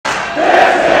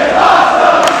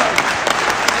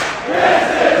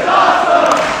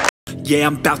yeah,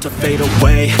 I'm about to fade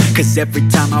away. Cause every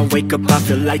time I wake up I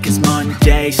feel like it's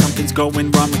Monday. Something's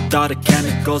going wrong with all the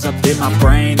chemicals up in my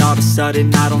brain. All of a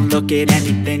sudden I don't look at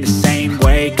anything the same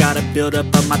way. Gotta build up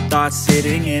of my thoughts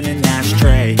sitting in an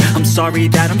ashtray. I'm sorry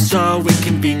that I'm so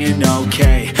inconvenient,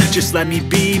 okay. Just let me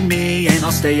be me and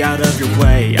I'll stay out of your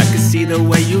way. I can see the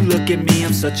way you look at me,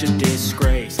 I'm such a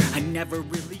disgrace. I never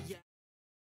really...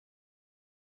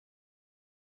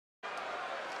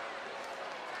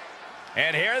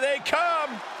 And here they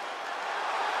come.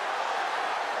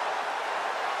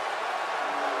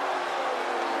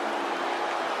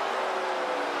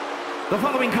 The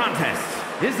following contest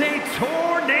is a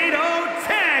Tornado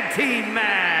Tag Team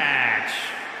match.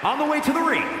 On the way to the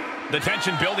ring. The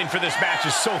tension building for this match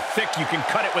is so thick you can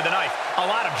cut it with a knife. A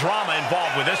lot of drama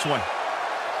involved with this one.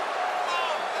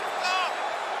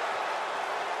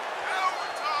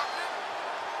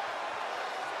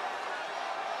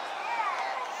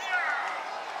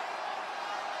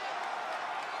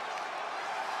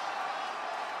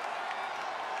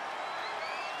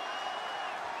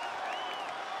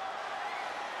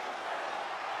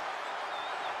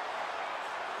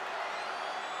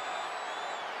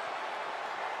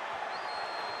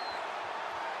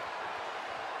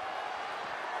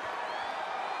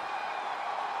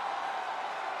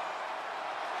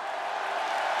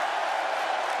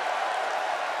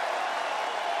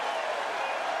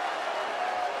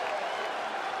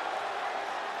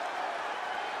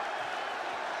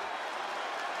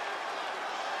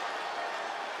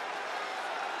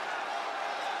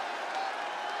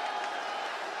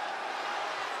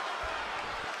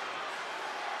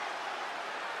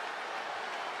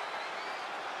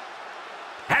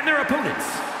 And their opponents,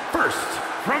 first,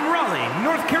 from Raleigh,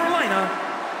 North Carolina,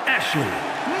 Ashley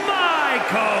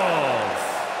Michaels.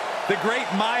 The great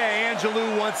Maya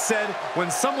Angelou once said, when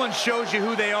someone shows you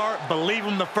who they are, believe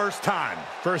them the first time.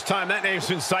 First time that name's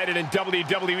been cited in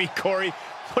WWE, Corey.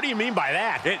 What do you mean by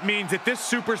that? It means that this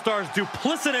superstar's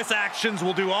duplicitous actions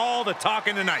will do all the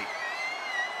talking tonight.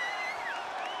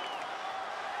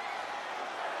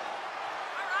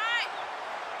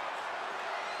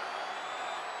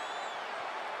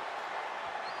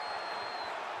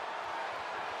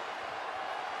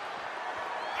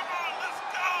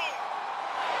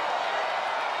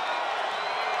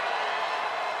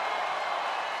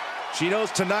 She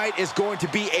knows tonight is going to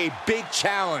be a big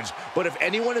challenge, but if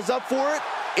anyone is up for it,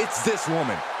 it's this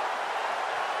woman.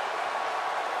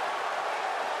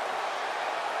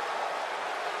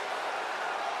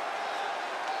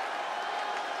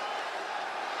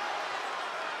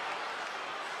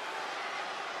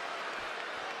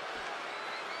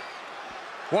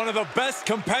 One of the best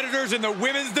competitors in the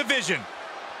women's division.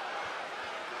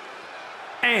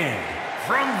 And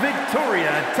from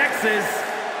Victoria, Texas,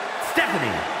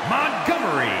 Stephanie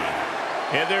Montgomery.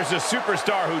 And there's a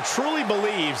superstar who truly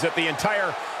believes that the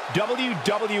entire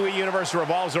WWE Universe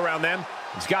revolves around them.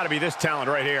 It's got to be this talent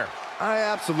right here. I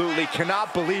absolutely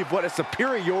cannot believe what a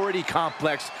superiority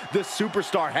complex this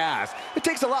superstar has. It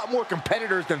takes a lot more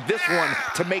competitors than this one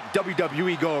to make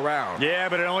WWE go around. Yeah,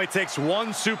 but it only takes one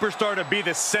superstar to be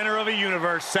the center of a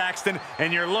universe, Saxton,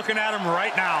 and you're looking at him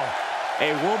right now.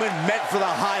 A woman meant for the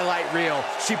highlight reel.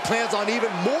 She plans on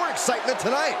even more excitement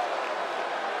tonight.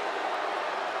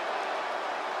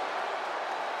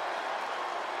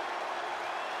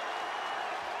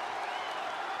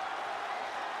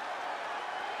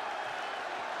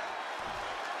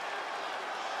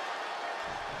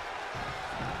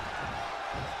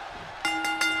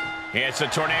 It's a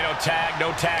tornado tag.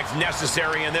 No tags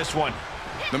necessary in this one.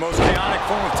 The most chaotic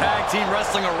form of tag team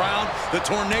wrestling around, the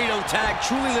tornado tag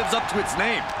truly lives up to its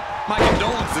name. My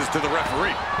condolences to the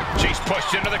referee. She's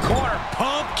pushed into the corner.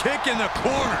 Pump kick in the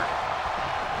corner.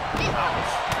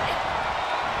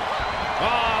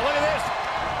 Oh, look at this.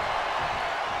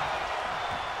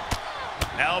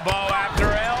 Elbow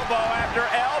after elbow after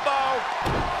elbow.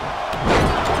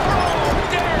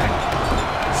 Oh, dead.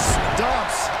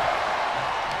 Stumps.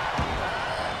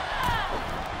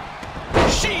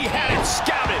 She had it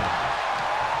scouted.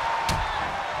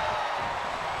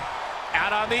 Out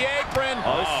on the apron.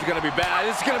 Oh, this is going to be bad.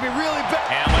 This is going to be really bad.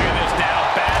 And look at this now.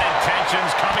 Bad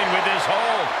intentions coming with this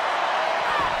hold.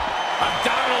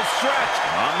 Abdominal stretch.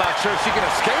 I'm not sure she can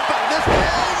escape out of this.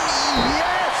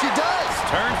 Yes, she does.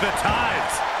 Turns the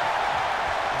tides.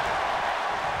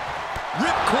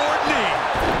 Ripcord knee.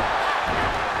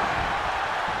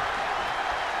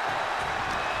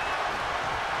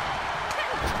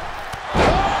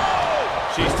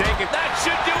 She's taking, that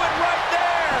should do it right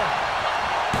there.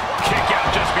 Kick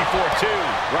out just before two.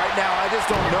 Right now, I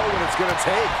just don't know what it's going to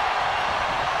take.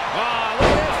 Oh, look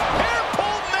at this. Hair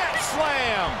pull mat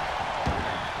slam.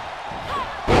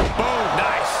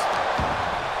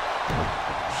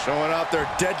 Showing up their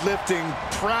deadlifting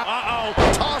prop.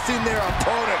 Tossing their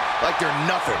opponent like they're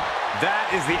nothing.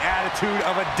 That is the attitude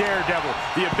of a daredevil.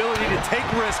 The ability to take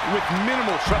risk with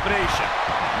minimal trepidation.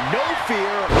 No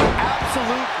fear,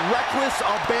 absolute reckless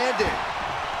abandon.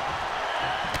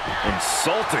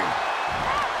 Insulting.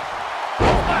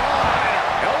 Oh my!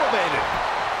 Elevated.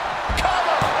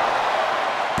 Cover!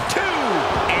 2!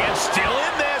 And still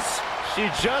in this.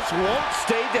 She just won't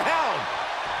stay down.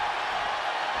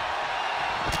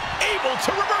 Able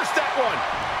to reverse that one.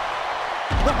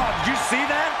 Oh, did you see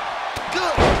that?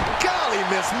 Good golly,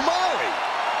 Miss Molly.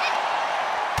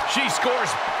 She scores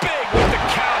big with the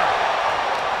counter.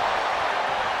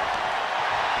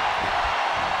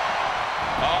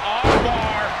 Arm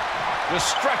bar. Just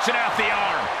stretching out the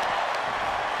arm.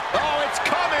 Oh, it's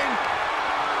coming.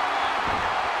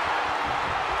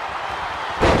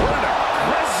 What an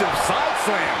aggressive side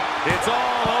slam. It's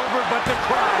all over but the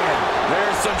crying.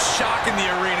 There's some shock in the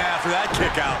arena after that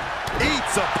kick out.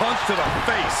 Eats a punch to the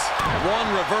face. One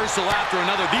reversal after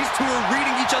another. These two are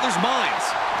reading each other's minds.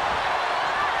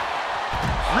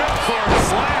 Ripcord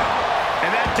slam.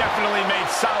 And that definitely made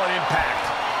solid impact.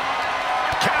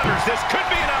 Counters. This could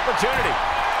be an opportunity.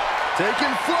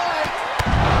 Taking flight.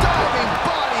 Diving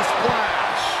body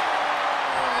splash.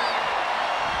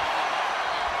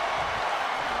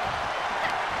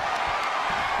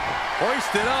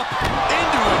 Hoisted up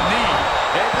into a knee.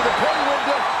 Into the pin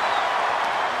window.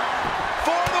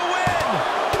 For the win.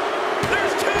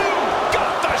 There's 2.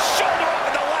 Got the shoulder up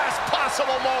at the last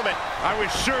possible moment. I was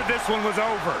sure this one was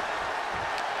over.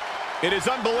 It is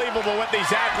unbelievable what these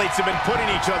athletes have been putting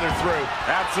each other through.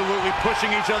 Absolutely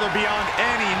pushing each other beyond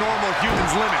any normal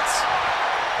human's limits.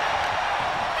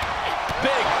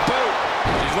 Big boot.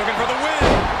 She's looking for the win.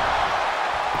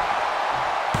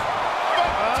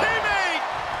 Teammate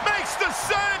makes the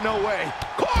save. No way.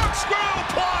 Corkscrew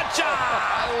plancha.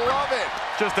 I love it.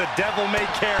 Just a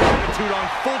devil-may-care attitude on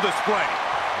full display.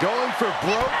 Going for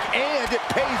broke, and it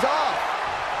pays off.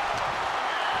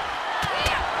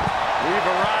 We've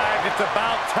arrived. It's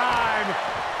about time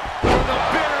for the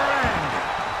bitter end.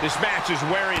 This match is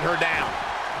wearing her down.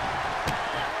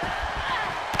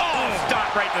 Oh, stop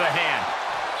right to the hand.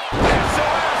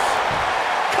 SOS.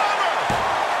 Cover.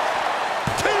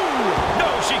 2. No,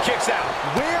 she kicks out.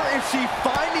 Where is she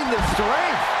finding the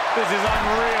strength? This is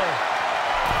unreal.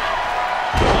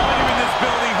 The volume in this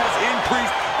building has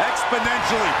increased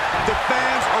exponentially. The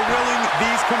fans are willing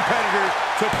these competitors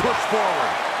to push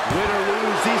forward. Win or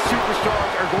lose, these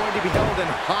superstars are going to be held in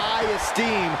high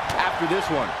esteem after this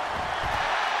one.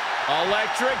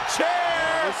 Electric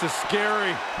chair. This is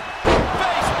scary.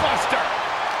 Face buster.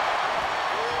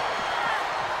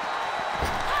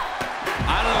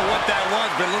 I don't know what that was,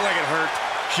 but it looked like it hurt.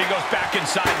 She goes back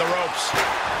inside the ropes.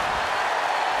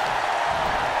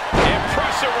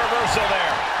 Impressive reversal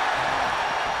there.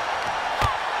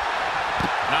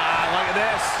 Look at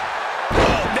this.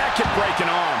 Oh, that could break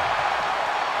an arm.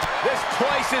 This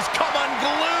place has come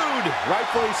unglued.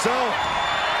 Rightfully so.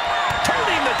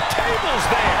 Turning the tables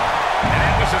there. And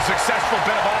that was a successful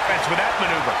bit of offense with that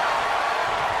maneuver.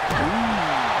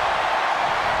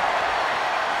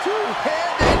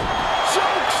 Two-handed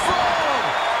choke slam.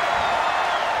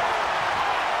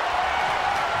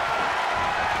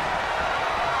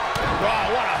 Wow,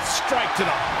 what a strike to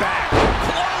the back.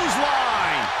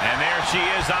 Clothesline. And there she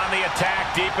is on the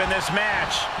attack deep in this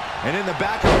match. And in the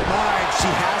back of her mind, she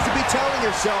has to be telling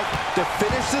herself to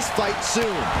finish this fight soon.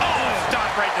 Oh, stop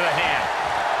right to the hand.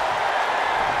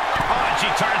 Oh, and she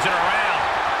turns it around.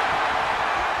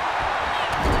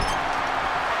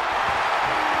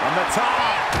 From the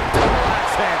top, double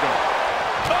axe handle.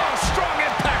 Oh, strong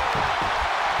impact.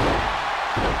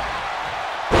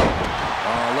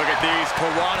 Oh, look at these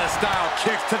Karate-style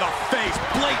kicks to the face.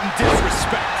 Blatant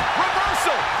disrespect.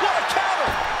 Reversal. What a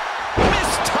counter.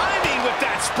 Missed timing with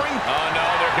that spring. Oh, no,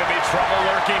 there could be trouble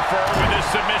lurking for her with this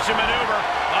submission maneuver.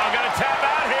 Oh, gonna tap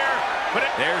out here. But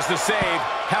there's the save.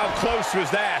 How close was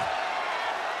that?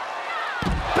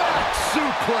 Back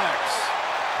suplex.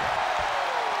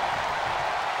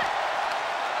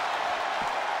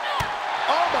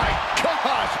 Oh, my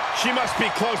gosh. She must be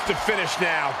close to finish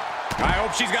now. I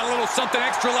hope she's got a little something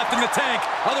extra left in the tank.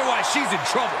 Otherwise, she's in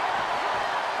trouble.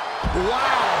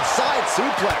 Wow, side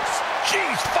suplex.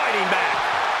 She's fighting back.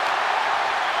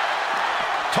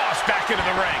 Tossed back into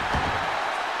the ring.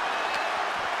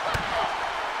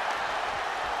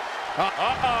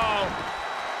 Uh-oh.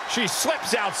 She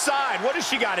slips outside. What has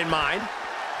she got in mind?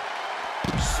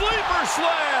 Sleeper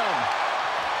slam.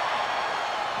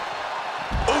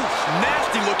 Oof,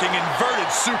 nasty-looking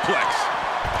inverted suplex.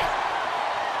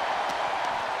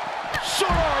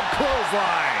 Short arm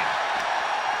clothesline.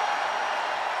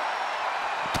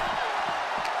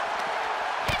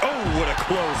 what a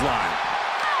clothesline.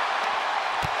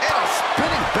 And a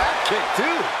spinning back kick,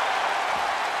 too.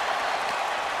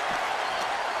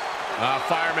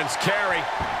 Fireman's carry.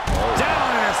 Down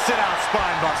in a sit-out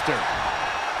spine buster.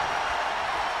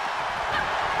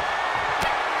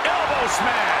 Elbow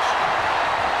smash.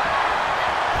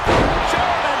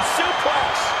 German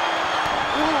suplex.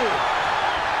 Ooh.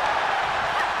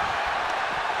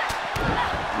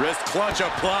 Wrist clutch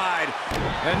applied.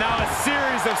 And now a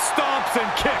series of stomps and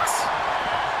kicks.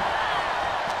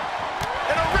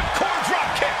 And a ripcord drop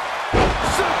kick.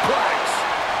 Suplex.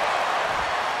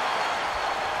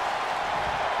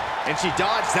 And she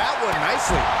dodged that one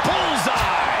nicely.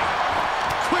 Bullseye.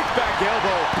 Quick back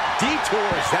elbow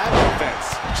detours that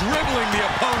offense. Dribbling the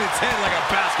opponent's head like a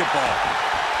basketball.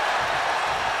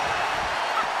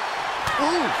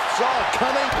 Ooh, saw it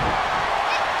coming.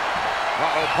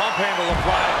 Uh-oh, pump handle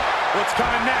applied. What's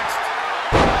coming next?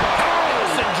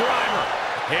 Wilson driver.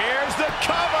 Here's the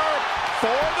cover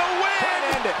for the win.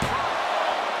 End it.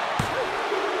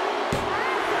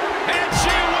 And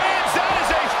she wins. That is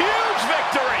a huge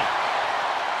victory.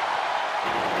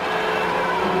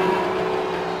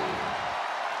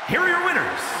 Here are your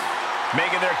winners.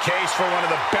 Making their case for one of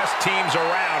the best teams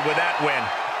around with that win.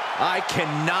 I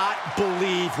cannot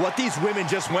believe what these women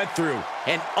just went through.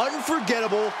 An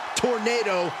unforgettable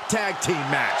tornado tag team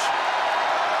match.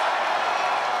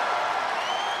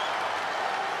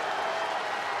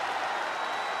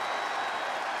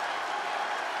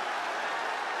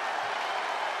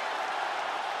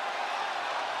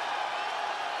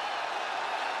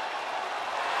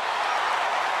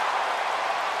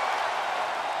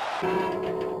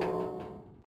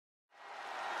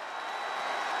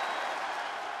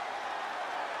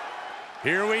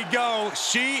 Here we go.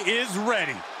 She is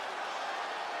ready.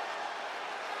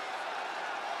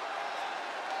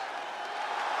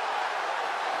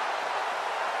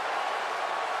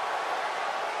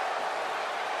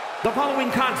 The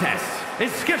following contest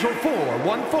is scheduled for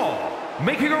one fall.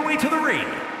 Making her way to the ring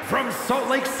from Salt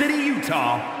Lake City,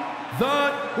 Utah,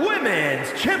 the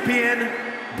Women's Champion,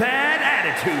 Bad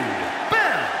Attitude,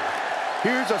 Belle.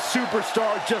 Here's a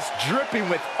superstar just dripping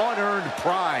with unearned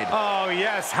pride. Oh,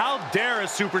 yes. How dare a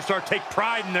superstar take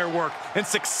pride in their work and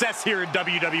success here in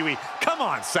WWE? Come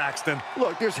on, Saxton.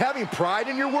 Look, there's having pride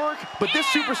in your work, but this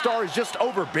superstar is just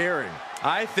overbearing.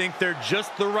 I think they're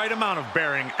just the right amount of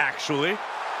bearing, actually.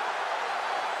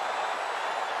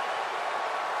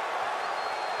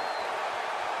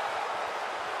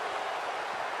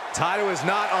 Title is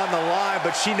not on the line,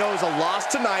 but she knows a loss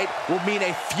tonight will mean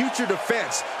a future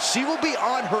defense. She will be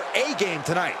on her A game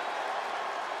tonight.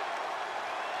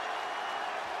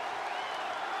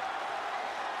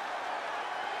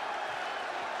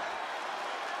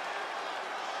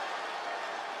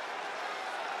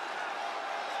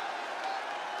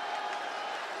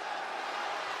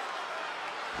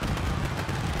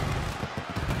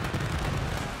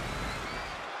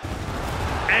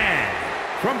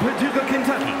 From Paducah,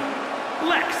 Kentucky,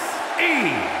 Lex E.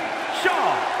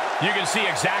 Shaw. You can see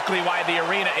exactly why the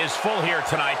arena is full here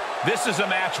tonight. This is a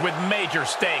match with major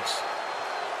stakes.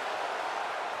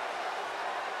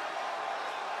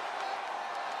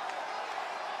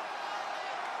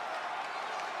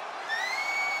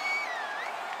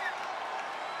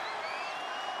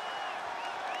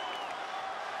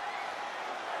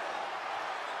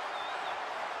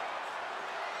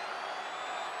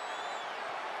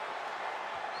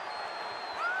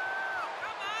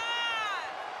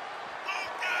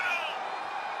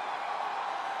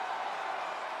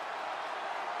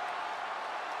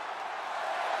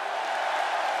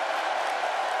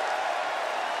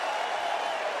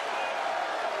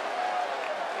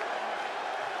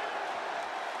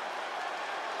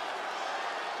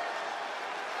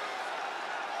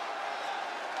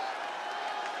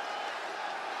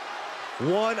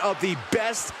 One of the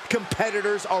best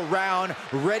competitors around,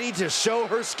 ready to show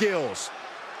her skills.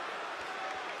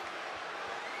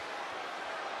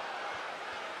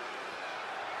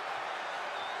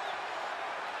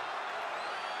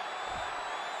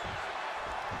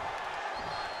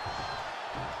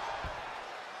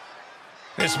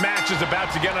 This match is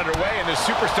about to get underway, and the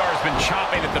superstar has been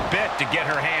chomping at the bit to get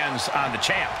her hands on the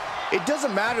champ. It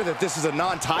doesn't matter that this is a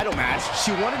non-title match.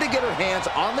 She wanted to get her hands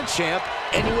on the champ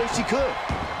any way she could.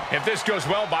 If this goes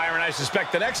well, Byron, I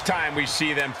suspect the next time we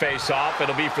see them face off,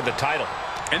 it'll be for the title.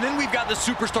 And then we've got the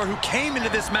superstar who came into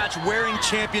this match wearing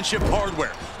championship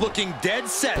hardware, looking dead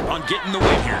set on getting the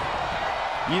win here.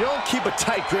 You don't keep a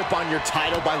tight grip on your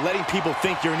title by letting people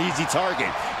think you're an easy target.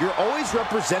 You're always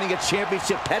representing a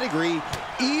championship pedigree,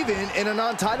 even in a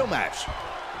non-title match.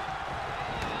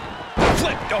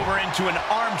 Flipped over into an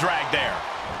arm drag there.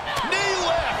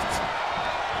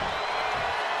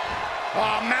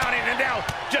 Oh, mounting and now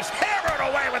just hammered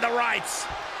away with the rights.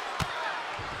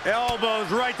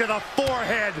 Elbows right to the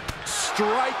forehead.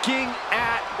 Striking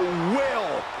at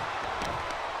will.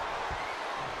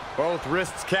 Both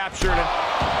wrists captured. And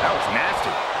that was nasty.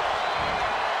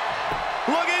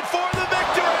 Looking for the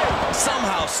victory.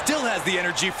 Somehow still has the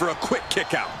energy for a quick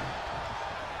kick out.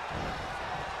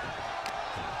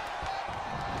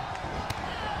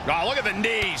 Oh, look at the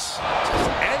knees. Just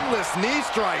endless knee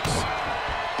strikes.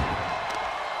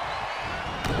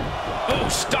 Oh,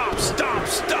 stop, stop,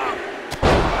 stop.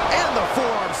 And the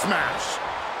forearm smash.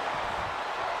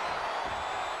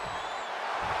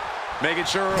 Making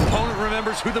sure her opponent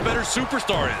remembers who the better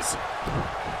superstar is.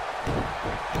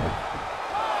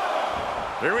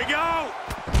 Here we go.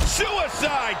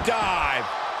 Suicide dive.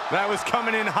 That was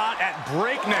coming in hot at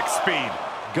breakneck speed.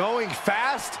 Going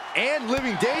fast and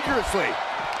living dangerously.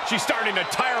 She's starting to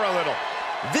tire a little.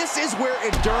 This is where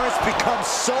endurance becomes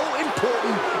so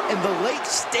important in the late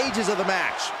stages of the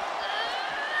match.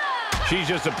 She's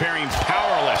just appearing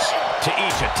powerless to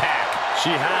each attack. She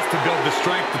has to build the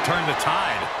strength to turn the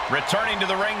tide. Returning to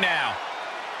the ring now.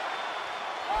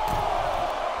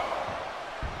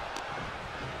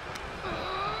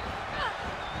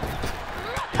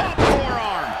 Pop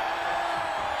forearm.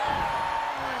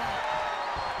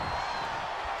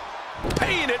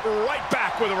 Paying it right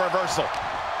back with a reversal.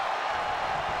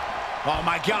 Oh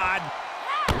my God.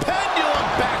 Pendulum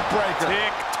backbreaker.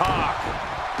 Tick-tock.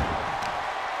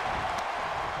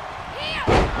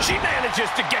 She manages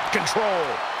to get control.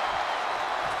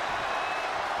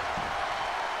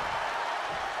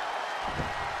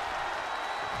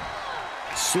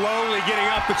 Slowly getting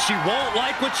up, but she won't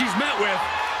like what she's met with.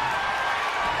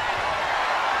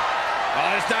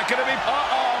 Oh, it's not going to be...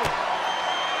 Uh-oh.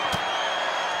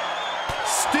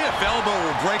 Stiff elbow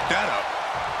will break that up.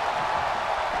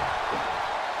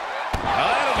 Well,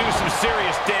 that'll do some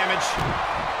serious damage.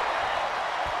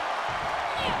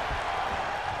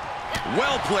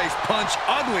 Well-placed punch,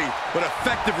 ugly, but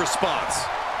effective response.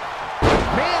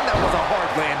 Man, that was a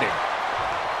hard landing.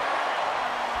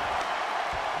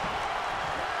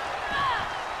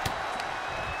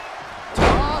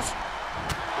 Toss.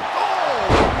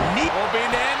 Oh, knee.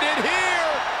 Hoping to end it here.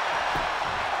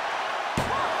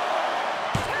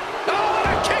 Oh, what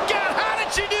a kick out. How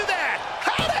did she do that?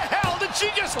 How the hell did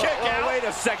she just kick out? Wait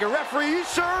a second, referee, you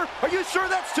sure? Are you sure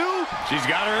that's two? She's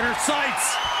got her in her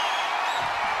sights.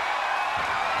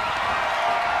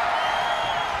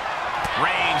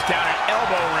 Range down an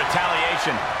elbow in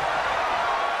retaliation.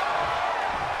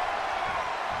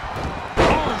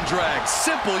 Arm drag,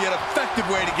 simple yet effective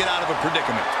way to get out of a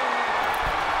predicament.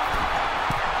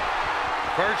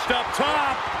 Perched up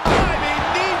top. Diving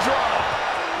knee drop.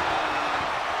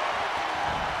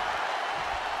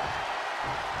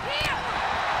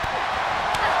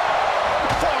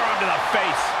 Forearm to the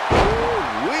face.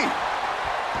 Ooh-wee.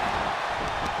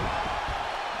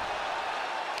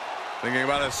 Thinking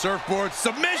about a surfboard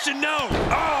submission, no.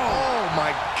 Oh,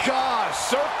 my gosh.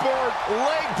 Surfboard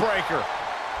leg breaker.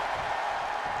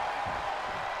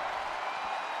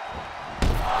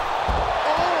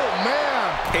 Oh,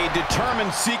 man. A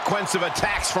determined sequence of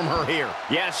attacks from her here.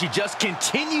 Yeah, she just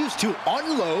continues to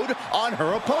unload on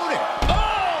her opponent.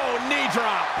 Oh, knee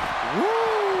drop.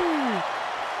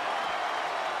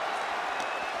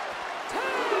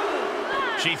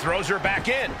 Woo! She throws her back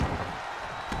in.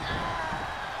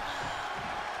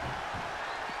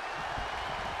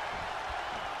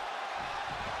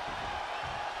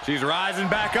 She's rising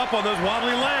back up on those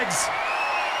wobbly legs.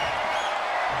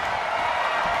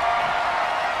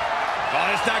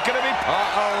 Oh, it's not going to be...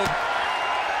 Uh-oh.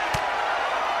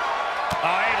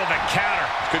 Oh, able to counter.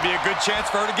 Could be a good chance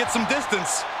for her to get some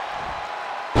distance.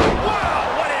 Wow,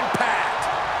 what impact!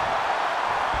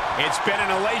 It's been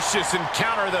an hellacious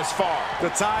encounter thus far.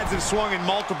 The tides have swung in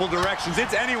multiple directions.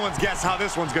 It's anyone's guess how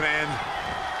this one's going to end.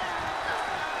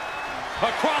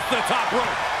 Across the top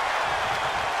rope.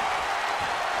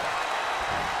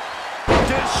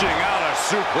 Dishing out a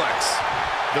suplex.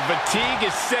 The fatigue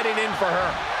is setting in for her.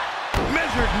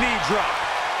 Measured knee drop.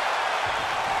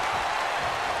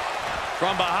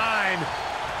 From behind.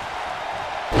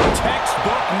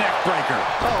 Textbook neck breaker.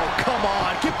 Oh, come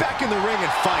on. Get back in the ring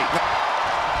and fight.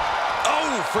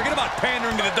 Oh, forget about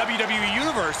pandering to the WWE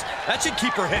Universe. That should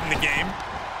keep her head in the game.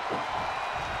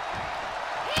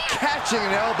 Catching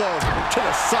an elbow to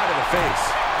the side of the face.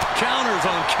 Counters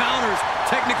on counters.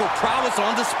 Technical prowess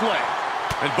on display.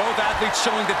 And both athletes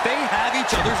showing that they have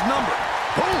each other's number.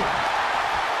 Boom.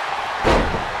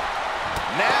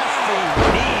 Nasty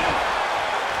knee.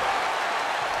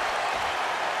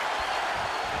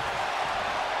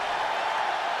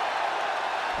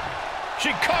 She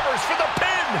covers for the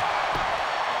pin.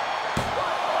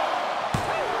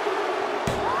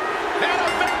 And a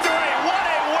victory. What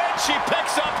a win she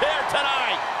picks up here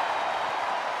tonight.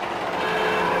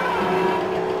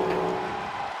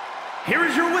 Here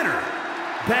is your winner,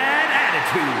 Bad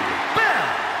Attitude, Belle.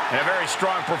 And a very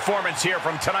strong performance here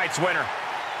from tonight's winner.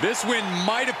 This win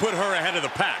might have put her ahead of the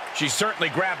pack. She certainly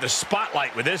grabbed the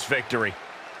spotlight with this victory.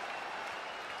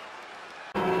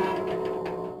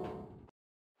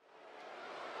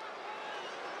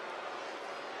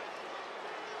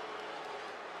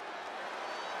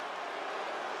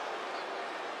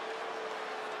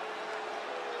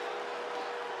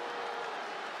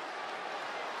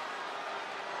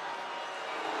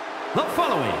 The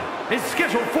following is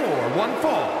scheduled for one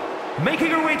fall.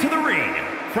 Making her way to the ring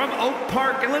from Oak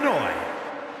Park, Illinois,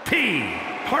 P.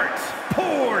 Hearts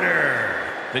Porter.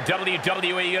 The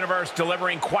WWE Universe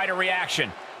delivering quite a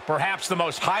reaction. Perhaps the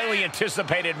most highly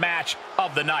anticipated match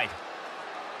of the night.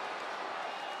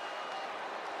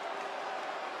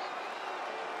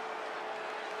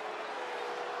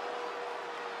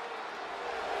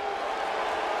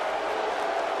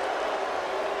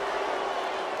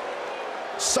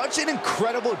 Such an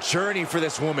incredible journey for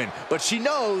this woman, but she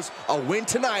knows a win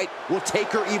tonight will take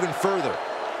her even further.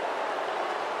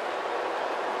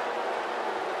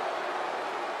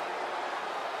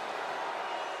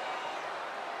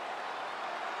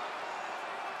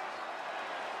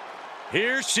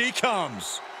 Here she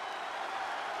comes.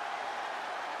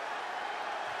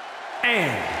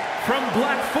 And from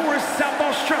Black Forest, South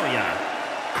Australia,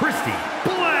 Christy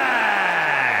Black.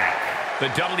 The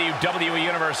WWE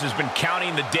Universe has been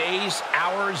counting the days,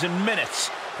 hours, and minutes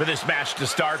for this match to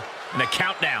start, and the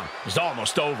countdown is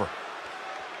almost over.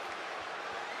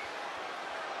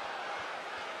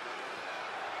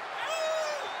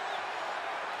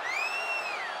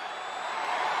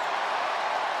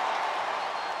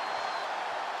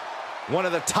 One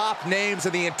of the top names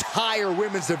in the entire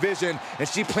women's division, and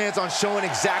she plans on showing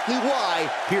exactly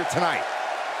why here tonight.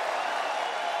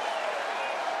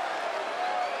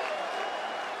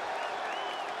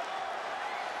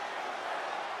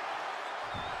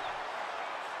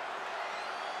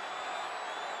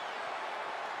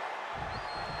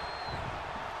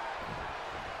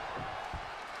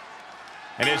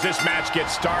 And as this match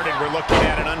gets started, we're looking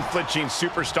at an unflinching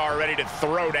superstar ready to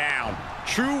throw down.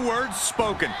 True words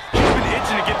spoken. She's been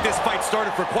itching to get this fight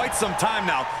started for quite some time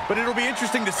now, but it'll be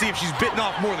interesting to see if she's bitten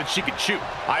off more than she can chew.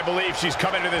 I believe she's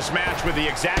come into this match with the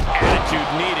exact attitude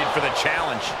needed for the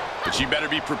challenge. But she better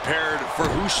be prepared for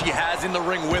who she has in the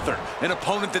ring with her. An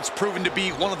opponent that's proven to be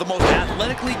one of the most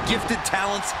athletically gifted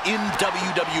talents in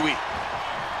WWE.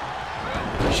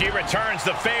 She returns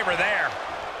the favor there.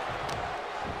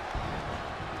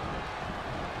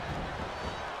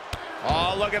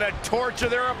 Oh, look at her torture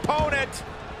their opponent.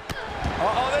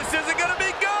 Uh-oh, this isn't going to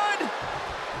be good.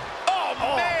 Oh,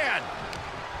 man.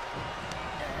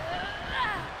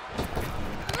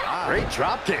 Great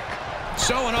drop kick.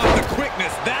 Showing off the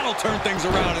quickness. That'll turn things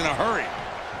around in a hurry.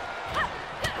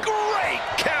 Great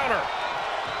counter.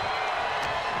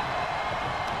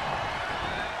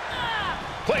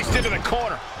 Placed into the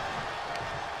corner.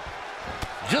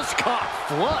 Just caught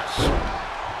flush.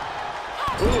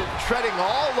 Ooh, treading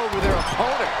all over their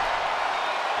opponent.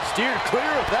 Steered clear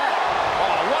of that.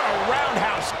 Oh, what a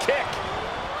roundhouse kick.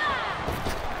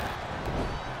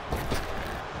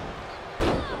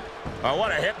 Oh,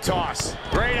 what a hip toss.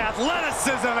 Great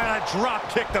athleticism and a drop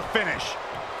kick to finish.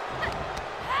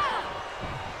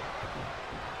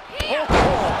 Oh,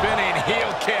 spinning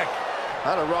heel kick.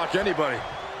 That'll rock anybody.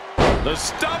 The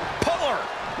stump puller.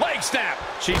 Leg snap.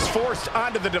 She's forced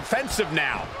onto the defensive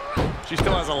now. She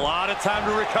still has a lot of time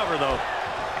to recover, though.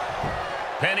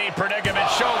 Penny predicament,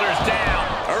 shoulders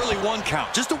down. Early one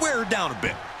count, just to wear her down a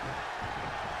bit.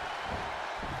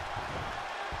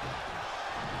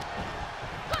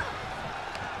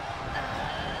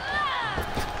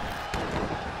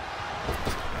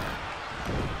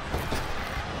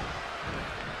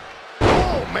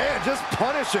 Oh, man, just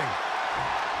punishing.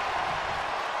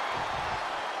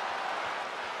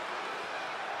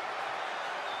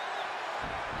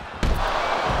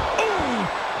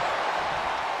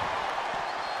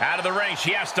 Out of the ring,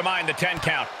 she has to mind the 10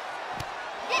 count.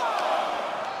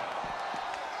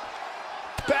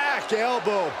 Back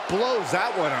elbow blows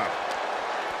that one up.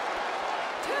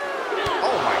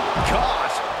 Oh my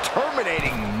gosh,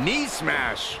 terminating knee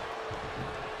smash.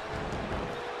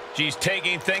 She's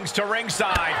taking things to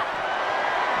ringside.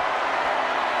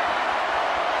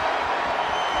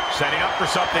 Setting up for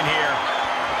something here.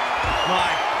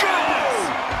 My goodness!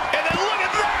 And then look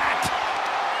at that!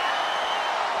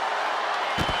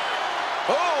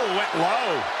 Oh, went low.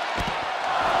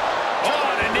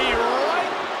 Oh, and a knee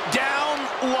right down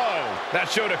low.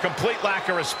 That showed a complete lack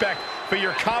of respect for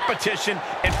your competition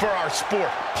and for our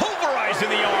sport. Pulverizing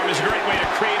the arm is a great way to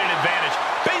create an advantage.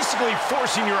 Basically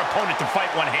forcing your opponent to fight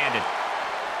one-handed.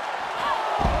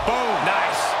 Boom.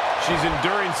 Nice. She's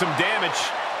enduring some damage.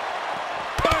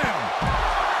 Bam.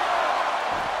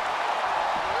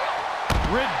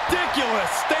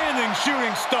 Ridiculous standing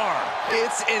shooting star.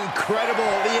 It's incredible,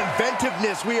 the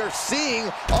inventiveness we are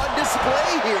seeing on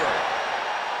display here.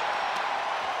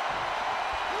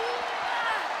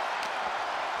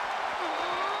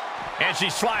 And she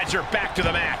slides her back to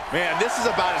the mat. Man, this is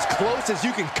about as close as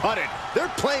you can cut it. They're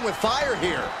playing with fire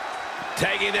here.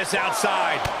 Taking this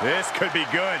outside. This could be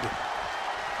good.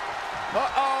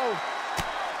 Uh-oh.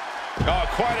 Oh,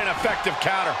 quite an effective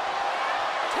counter.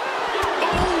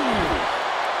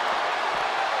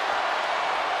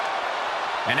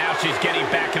 And now she's getting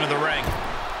back into the ring.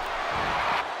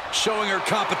 Showing her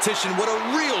competition what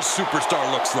a real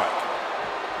superstar looks like.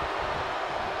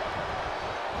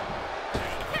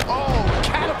 Oh,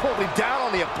 catapulting down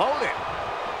on the opponent.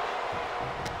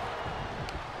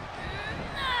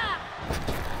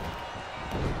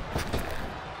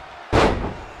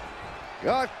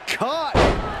 Got caught.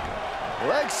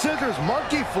 Leg scissors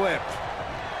monkey flip.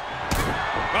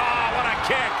 Oh, what a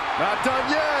kick. Not done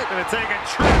yet. Gonna take a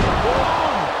trip.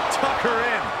 Boom! Tuck her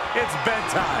in. It's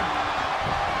bedtime.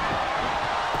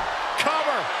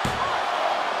 Cover.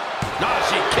 No,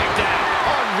 she kicked out.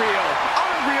 Unreal.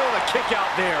 Unreal to kick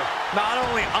out there. Not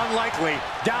only unlikely,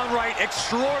 downright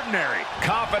extraordinary.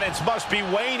 Confidence must be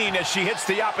waning as she hits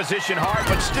the opposition hard,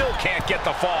 but still can't get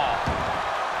the fall.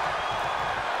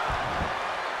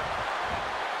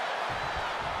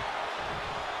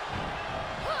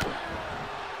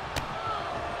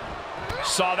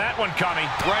 Saw that one coming.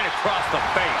 Right across the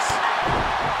face.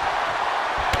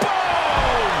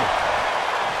 Boom!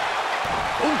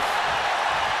 Oof.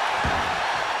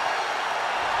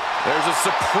 There's a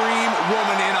supreme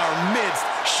woman in our midst.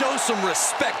 Show some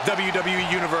respect, WWE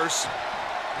Universe.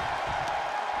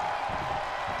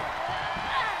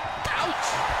 Ouch.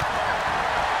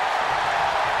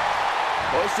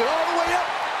 Push it all the way up.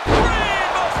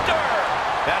 Brainbuster!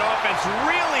 That offense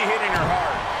really hitting her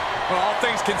hard. Well, all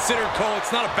things considered, Cole,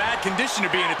 it's not a bad condition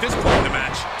to be in at this point in the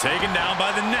match. Taken down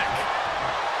by the neck.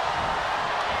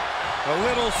 A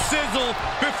little sizzle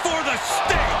before the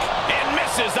stake. And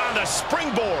misses on the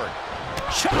springboard.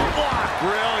 Chop block.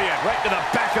 Brilliant. Right to the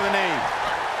back of the knee.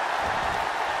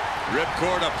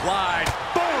 Ripcord applied.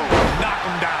 Boom! Knock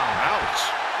him down. Ouch.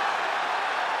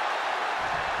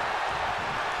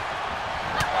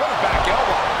 What a back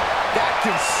elbow. That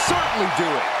can certainly do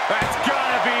it. That's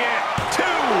gotta be it. 2, 3,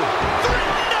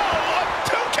 no, a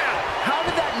 2 count. How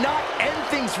did that not end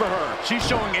things for her? She's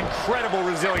showing incredible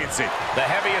resiliency. The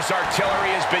heaviest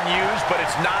artillery has been used, but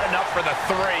it's not enough for the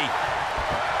 3.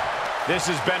 This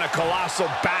has been a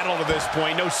colossal battle to this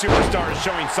point. No superstar is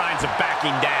showing signs of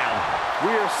backing down.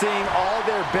 We are seeing all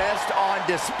their best on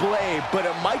display, but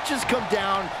it might just come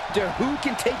down to who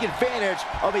can take advantage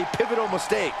of a pivotal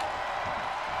mistake.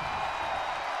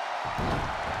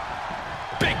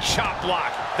 Big chop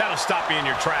block. That'll stop you in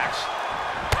your tracks.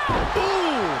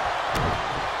 Ooh!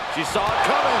 She saw it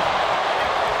coming.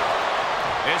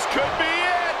 This could be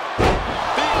it.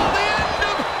 The end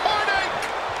of heartache.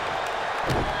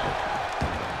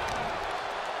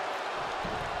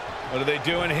 What are they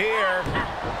doing here?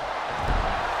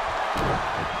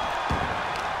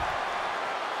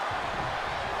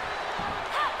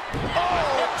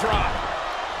 Oh, drop.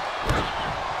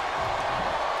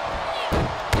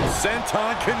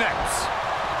 Senton connects.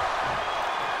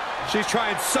 She's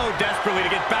trying so desperately to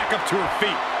get back up to her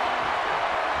feet.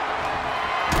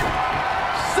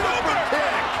 Super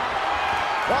kick!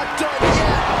 Not done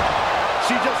yet.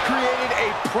 She just created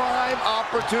a prime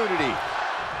opportunity.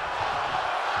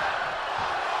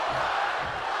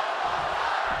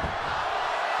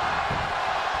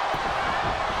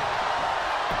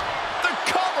 The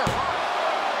cover.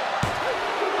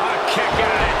 A kick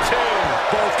out at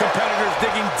 2. Both competitors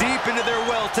digging deep into their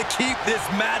well to keep this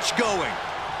match going.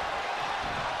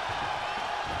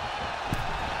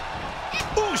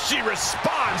 Ooh, she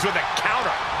responds with a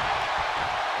counter.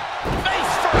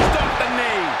 Face first off the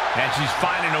knee. And she's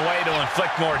finding a way to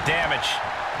inflict more damage.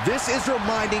 This is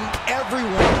reminding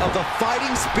everyone of the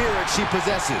fighting spirit she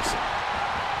possesses.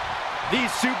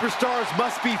 These superstars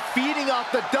must be feeding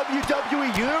off the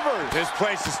WWE Universe. This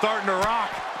place is starting to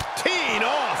rock. Teeing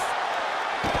off.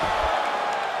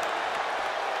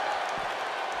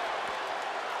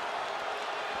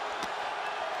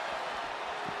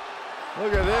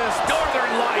 Look at this.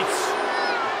 Northern Lights.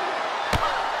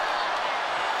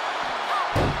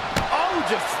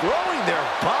 just throwing their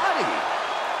body.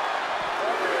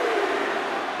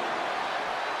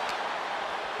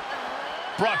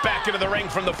 Brought back into the ring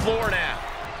from the floor now.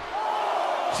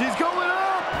 She's going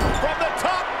up from the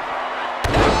top.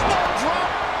 Elbow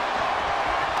drop.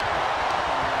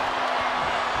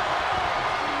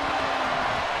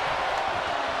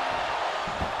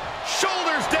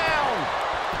 Shoulders down.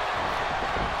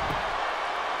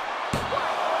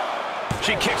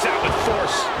 She kicks out with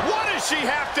force. What does she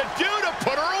have to do to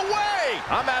put her away?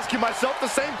 I'm asking myself the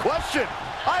same question.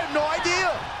 I have no idea.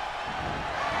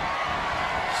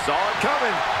 Saw it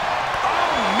coming.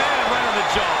 Oh, man, right on the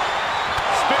jaw.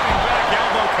 Spinning back,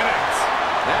 elbow connects.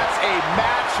 That's a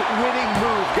match-winning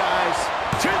move, guys.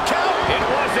 2 count. It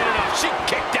wasn't enough. She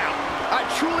kicked out. I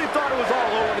truly thought it was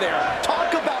all over there.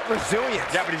 Talk about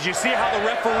resilience. Yeah, but did you see how the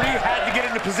referee had to get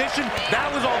into position? That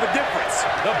was all the difference.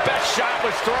 The best shot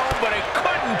was thrown, but it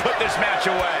couldn't put this match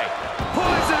away.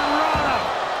 Poison Rana.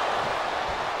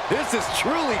 This is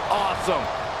truly awesome.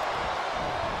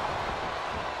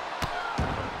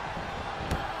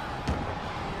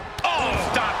 Oh,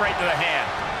 stop right to the hand.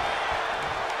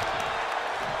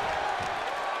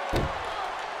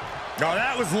 Oh,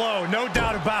 that was low, no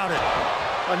doubt about it.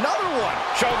 Another one.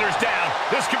 Shoulders down.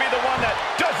 This could be the one that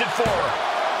does it for her.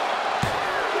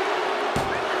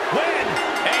 Win.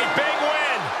 A big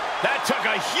win. That took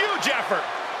a huge effort.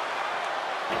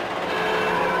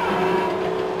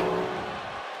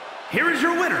 Here is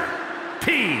your winner,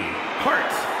 P.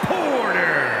 Hart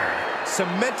Porter.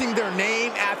 Cementing their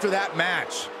name after that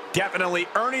match. Definitely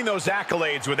earning those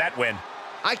accolades with that win.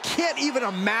 I can't even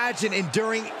imagine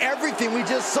enduring everything we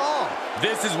just saw.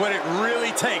 This is what it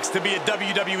really takes to be a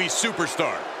WWE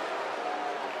superstar.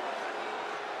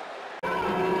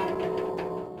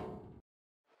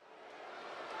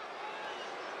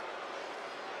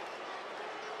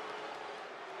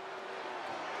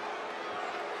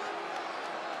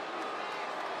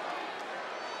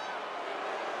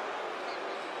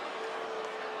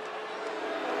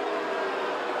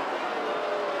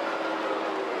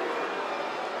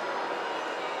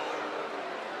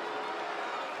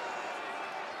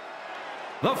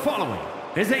 The following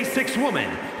is a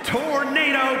 6-woman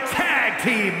tornado tag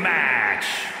team match.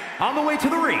 On the way to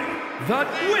the ring, the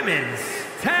women's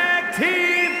tag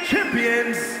team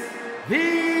champions,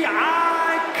 the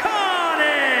Iconics.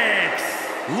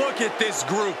 Look at this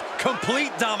group.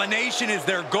 Complete domination is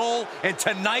their goal, and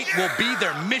tonight will be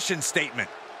their mission statement.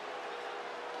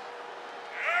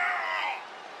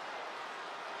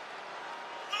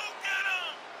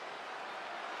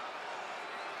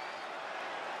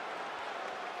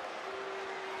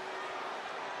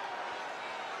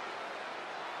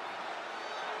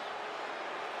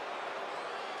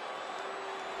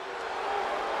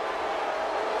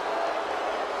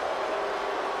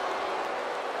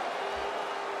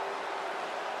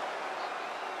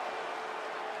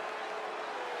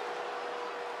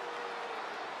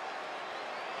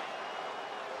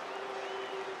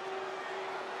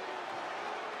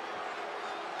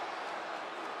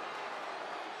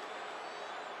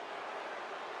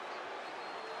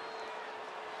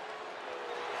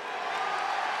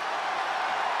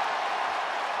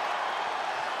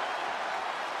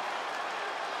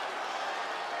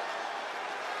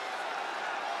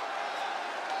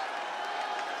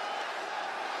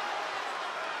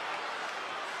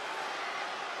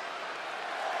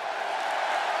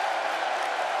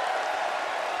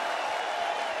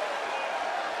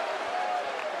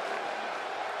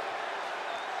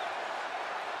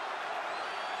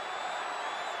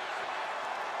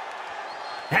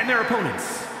 And their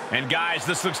opponents. And guys,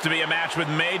 this looks to be a match with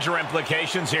major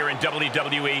implications here in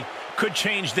WWE. Could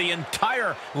change the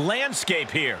entire landscape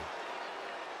here.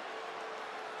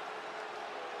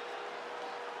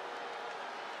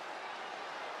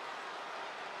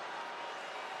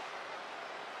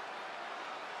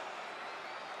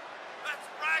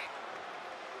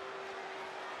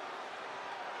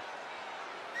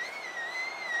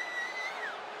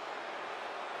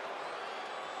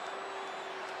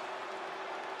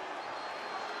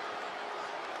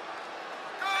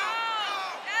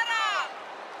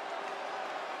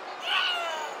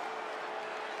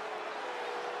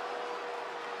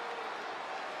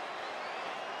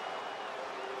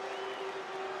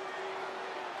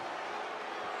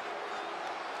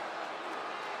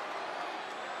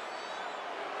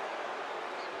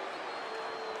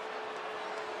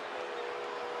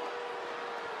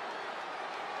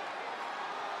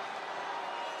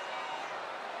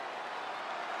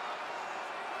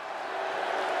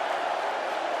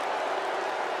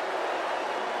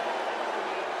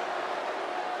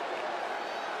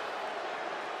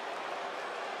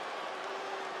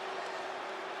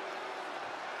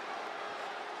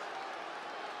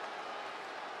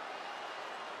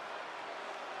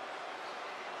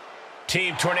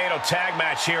 Team Tornado tag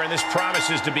match here, and this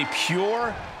promises to be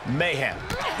pure mayhem.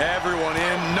 Everyone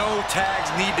in, no tags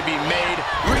need to be made.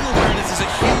 Ring awareness is a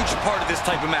huge part of this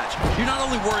type of match. You're not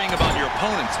only worrying about your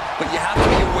opponents, but you have to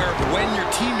be aware of when your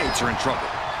teammates are in trouble.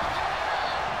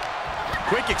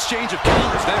 Quick exchange of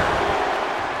counters there.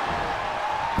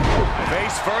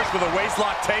 Face first with a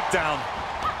waistlock takedown.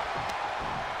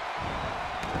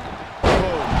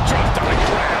 Dropped on the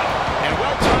ground, and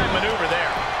well-timed maneuver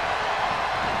there.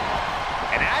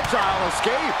 An agile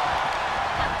escape.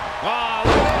 Oh,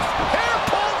 look at this.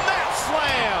 Hair-pulled net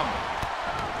slam.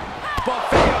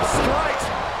 Buffet of strikes.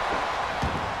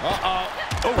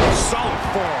 Oh, solid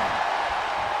form.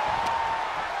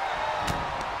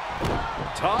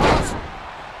 Toss.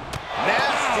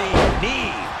 Nasty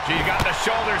knee. She got the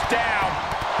shoulders down.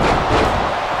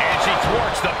 And she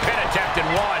thwarts the pin attempt in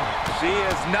one. She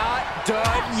is not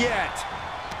done yet.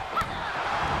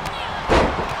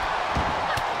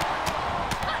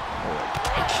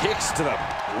 Kicks to the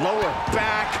lower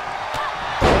back.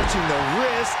 Clutching the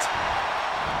wrist.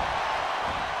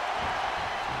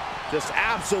 Just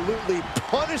absolutely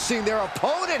punishing their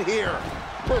opponent here.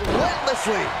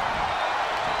 Relentlessly.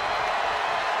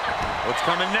 What's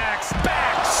coming next?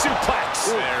 Back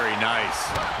suplex. Ooh. Very nice.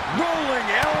 Rolling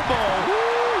elbow.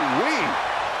 Woo-wee.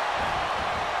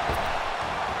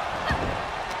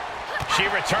 She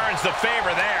returns the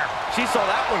favor there. She saw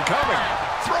that one coming.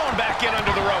 Thrown back in under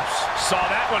the ropes. Saw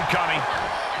that one coming.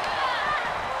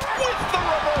 With the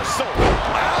reversal.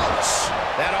 Ouch.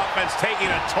 That offense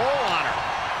taking a toll on her.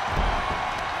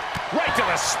 Right to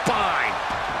the spine.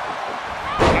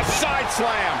 A side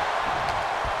slam.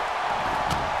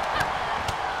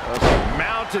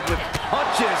 Mounted with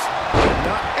punches.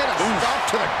 And a stomp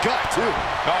to the gut, too.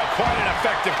 Oh, quite an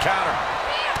effective counter.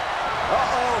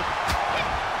 Uh-oh.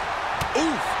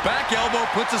 Oof, back elbow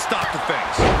puts a stop to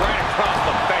things. Right across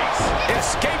the face.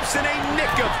 Escapes in a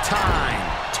nick of time.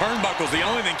 Turnbuckle's the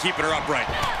only thing keeping her upright.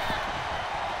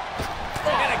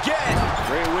 And again.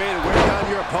 Great way to wear down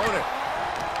your opponent.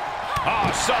 Oh,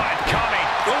 saw it coming.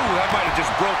 Ooh, that might have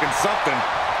just broken something.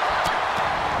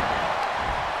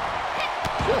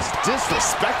 Just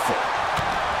disrespectful.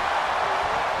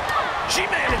 She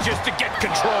manages to get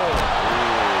control.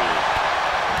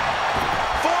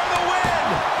 For the win.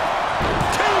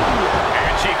 2.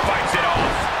 And she fights it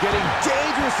off. Getting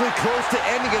dangerously close to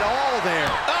ending it all there.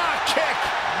 Ah, kick.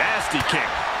 Nasty kick.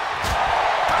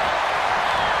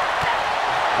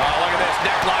 Oh, look at this.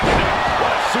 Neck lock.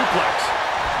 What a suplex.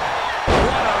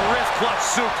 What a wrist clutch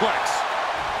suplex.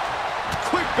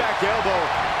 Quick back elbow.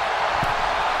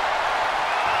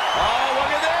 Oh,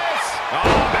 look at this.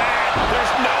 Oh, man.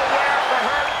 There's nowhere for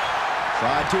her.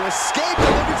 Trying to escape.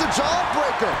 Delivers a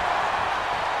jawbreaker.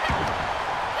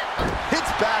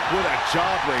 Hits back with a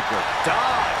jawbreaker.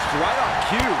 Dodged right on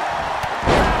cue.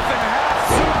 Half and half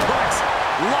suplex.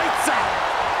 Lights out.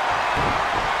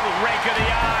 Rake of the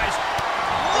eyes.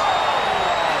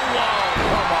 Whoa,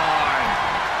 come on.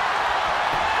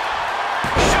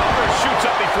 Shoulder shoots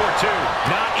up before 2.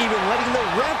 Not even letting the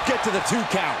ref get to the 2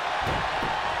 count.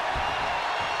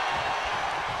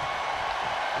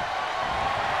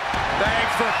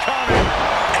 Thanks for coming.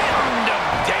 End of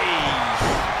days.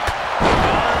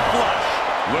 Another flush.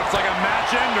 Looks like a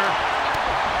match ender.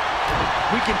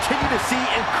 We continue to see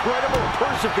incredible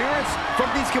perseverance from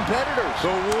these competitors.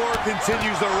 The war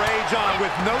continues to rage on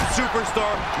with no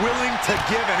superstar willing to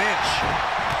give an inch.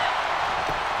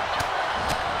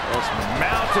 Just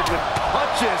mounted with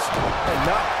punches and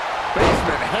not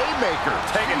basement haymaker.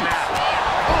 Taking that.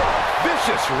 Oh,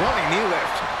 vicious running knee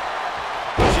lift.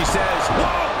 She says,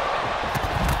 whoa.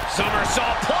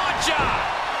 Somersault plancha.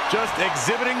 Just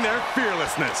exhibiting their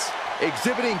fearlessness.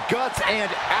 Exhibiting guts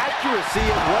and accuracy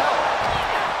as well.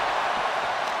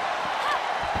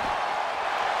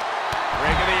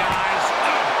 Ring of the eyes.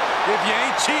 If you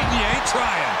ain't cheating, you ain't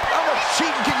trying. How much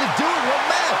cheating can you do in one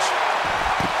match?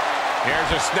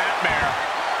 Here's a snapmare.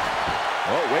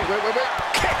 Oh, wait.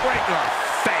 Kick right in her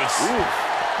face. Ooh,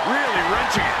 really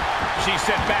wrenching it. She's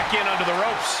sent back in under the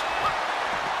ropes.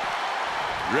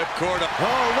 Ripcord up.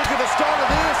 Oh, look at the start of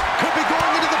this. Could be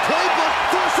going into the playbook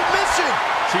for a submission.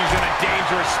 She's in a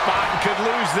dangerous spot and could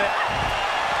lose that.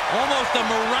 Almost a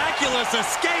miraculous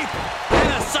escape and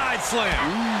a side slam.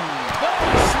 Oh,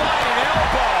 sliding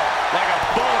elbow like a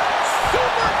bullet.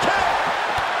 Super kick.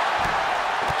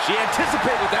 She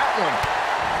anticipated that one.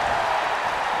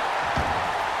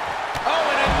 Oh,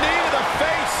 and a knee to the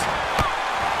face.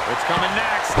 What's coming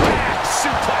next? Back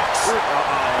suplex.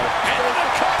 Uh-oh. And the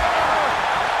cover.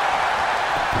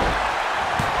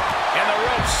 And the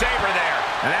rope saber there.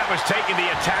 And that was taking the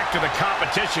attack to the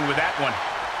competition with that one.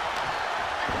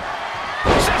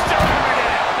 Sister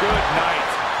Good night.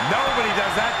 Nobody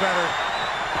does that better.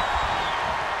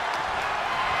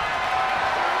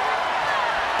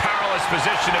 Powerless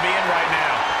position to be in right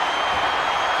now.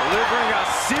 Delivering a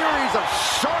series of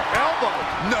sharp elbows.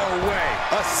 No way.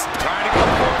 Trying to go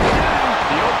for it again.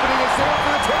 The opening is there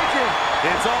for the taking.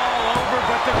 It's all over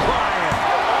but the crying.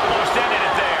 Almost ended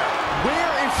it there.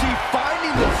 Where is she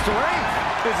finding the strength?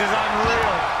 This is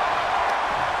unreal.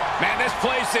 Man, this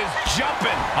place is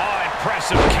jumping. Oh,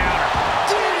 impressive counter.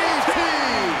 DDT!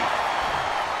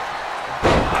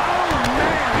 Oh,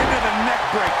 man, into the neck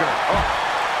breaker. Oh.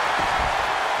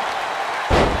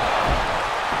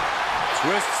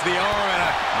 Twists the arm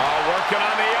and working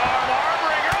on the arm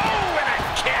wringer. Oh, and a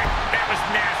kick. That was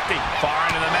nasty. Far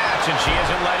into the match, and she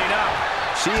isn't letting up.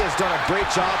 She has done a great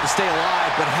job to stay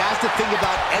alive, but has to think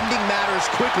about ending matters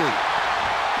quickly.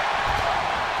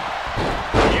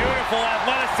 beautiful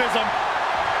athleticism.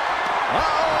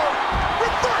 Uh-oh!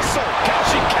 Reversal! Can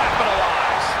she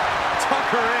capitalize? Tuck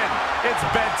her in. It's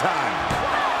bedtime.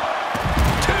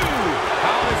 2.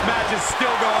 How this match is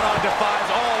still going on defies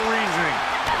all reasoning.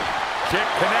 Kick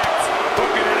connects.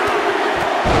 Hooking it up.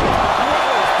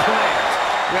 Rose plant.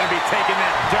 Going to be taking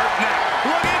that dirt now.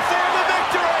 Looking for the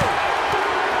victory.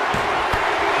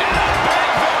 And a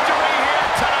big victory here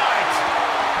tonight.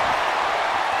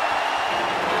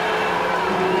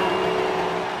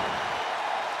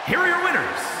 Here are your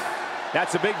winners.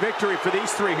 That's a big victory for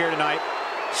these three here tonight.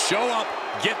 Show up,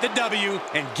 get the W,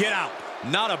 and get out.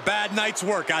 Not a bad night's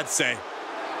work, I'd say.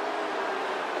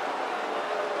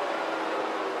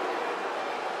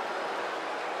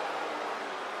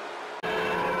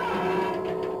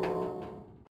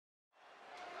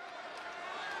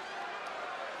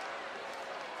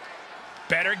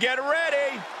 Better get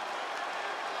ready.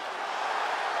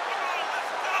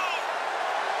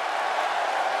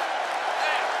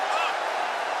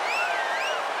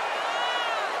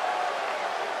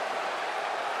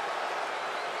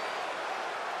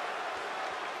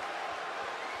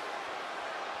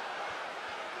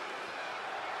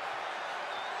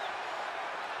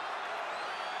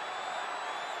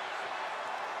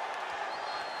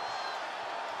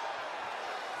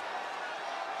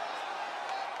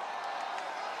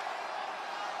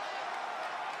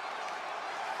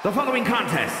 The following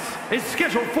contest is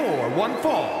scheduled for one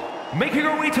fall. Making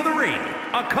her way to the ring,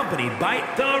 accompanied by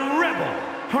the Rebel,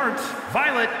 Heart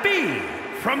Violet B.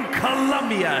 From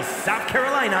Columbia, South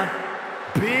Carolina,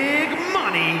 Big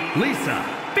Money Lisa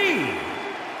B.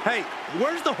 Hey,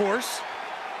 where's the horse?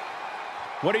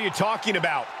 What are you talking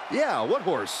about? Yeah, what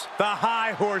horse? The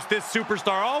high horse this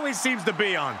superstar always seems to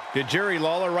be on. Did Jerry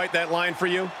Lawler write that line for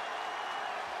you?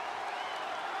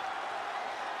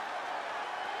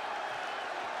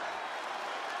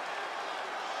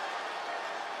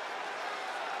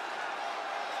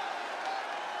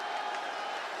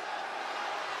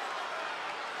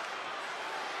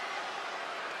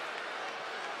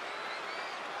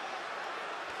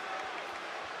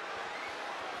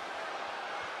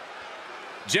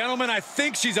 Gentlemen, I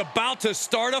think she's about to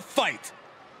start a fight.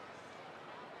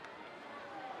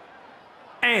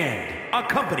 And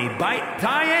accompanied by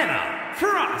Diana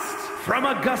Frost from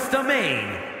Augusta,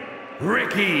 Maine,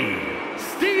 Ricky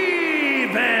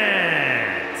Stevens.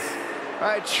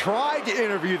 I tried to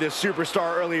interview this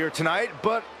superstar earlier tonight,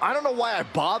 but I don't know why I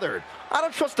bothered. I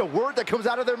don't trust a word that comes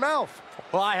out of their mouth.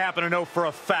 Well, I happen to know for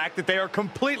a fact that they are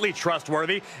completely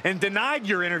trustworthy and denied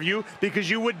your interview because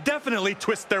you would definitely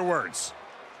twist their words.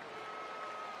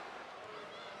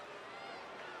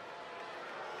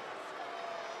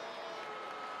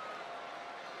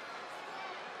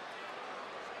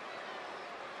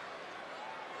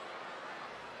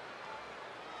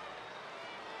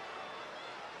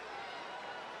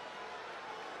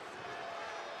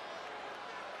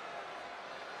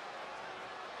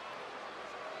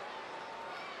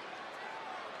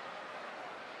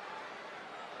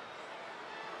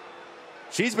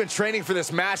 She's been training for this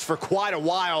match for quite a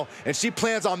while, and she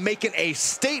plans on making a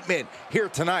statement here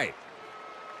tonight.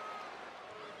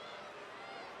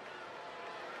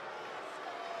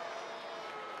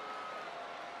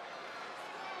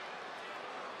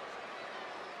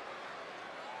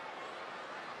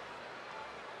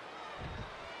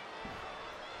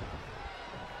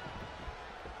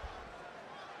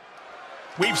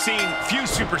 We've seen few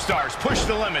superstars push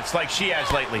the limits like she has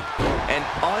lately. An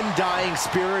undying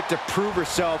spirit to prove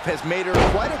herself has made her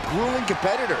quite a grueling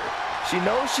competitor. She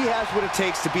knows she has what it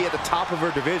takes to be at the top of her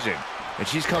division, and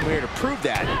she's come here to prove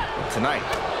that tonight.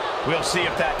 We'll see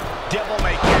if that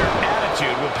devil-may-care attitude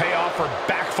attitude will pay off or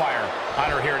backfire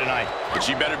on her here tonight. But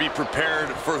she better be prepared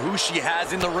for who she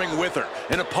has in the ring with her.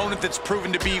 An opponent that's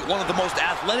proven to be one of the most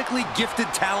athletically gifted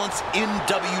talents in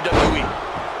WWE.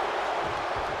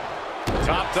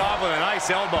 Topped off with a nice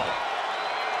elbow.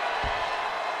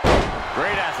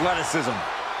 Great athleticism.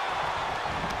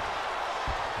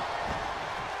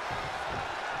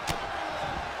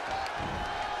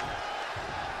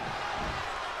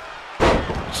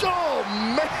 Oh,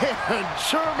 man!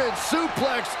 German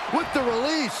suplex with the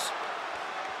release.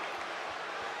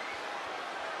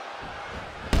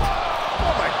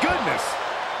 Oh, my goodness.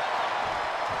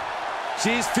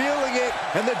 She's feeling it,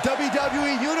 and the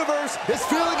WWE Universe is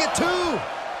feeling it too.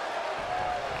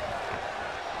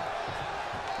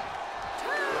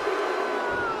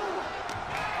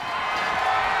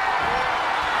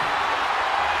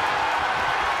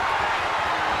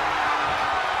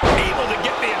 Able to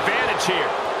get the advantage here.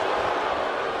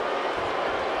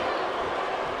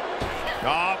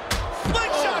 Oh,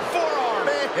 slingshot forearm.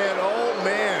 Man, oh,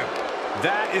 man.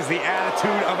 That is the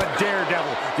attitude of a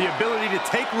daredevil. The ability to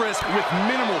take risk with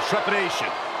minimal trepidation.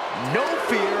 No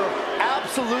fear,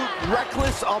 absolute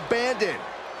reckless abandon.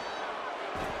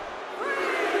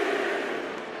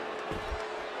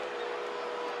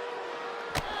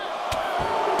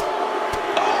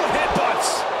 Oh,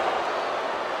 headbutts.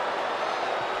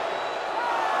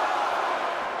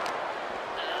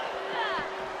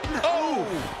 Oh!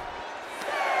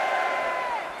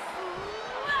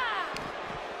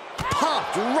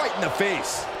 Popped right in the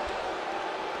face.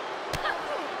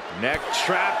 Neck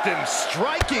trapped and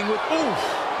Striking with oof.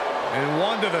 and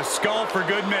one to the skull for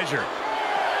good measure.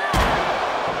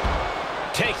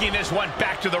 Taking this one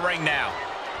back to the ring now.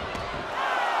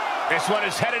 This one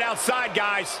is headed outside,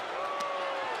 guys.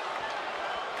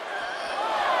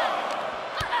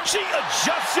 She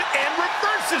adjusts it and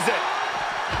reverses it.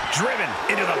 Driven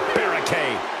into the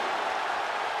barricade.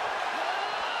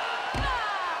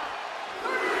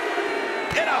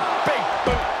 And a big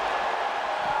boot.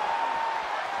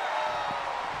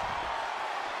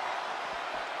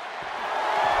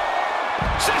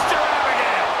 Sister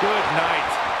Abigail. Good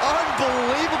night.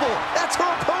 Unbelievable. That's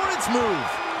her opponent's move.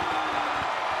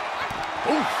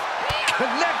 Oof.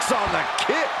 Connects on the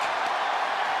kick.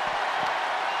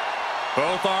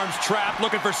 Both arms trapped,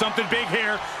 looking for something big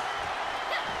here.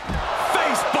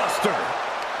 Face buster.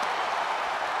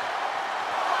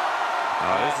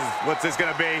 What's this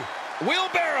gonna be?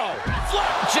 Wheelbarrow.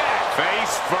 Flapjack.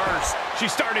 Face first.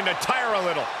 She's starting to tire a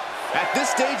little. At this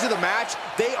stage of the match,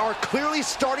 they are clearly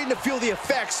starting to feel the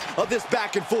effects of this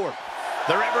back and forth.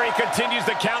 The referee continues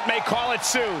the count, may call it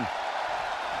soon.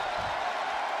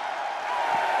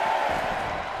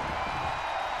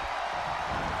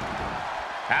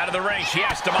 Out of the ring, she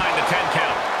has to mind the 10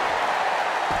 count.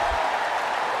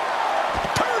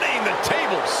 Turning the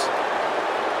tables.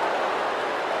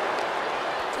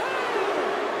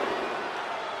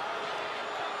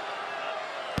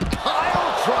 Pile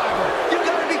driver. You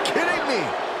gotta be kidding me.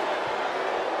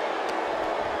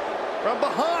 From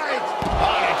behind.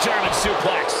 On a German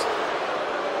suplex.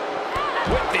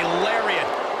 With the lariat.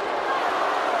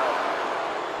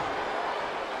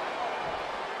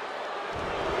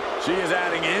 She is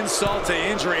adding insult to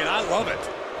injury, and I love it.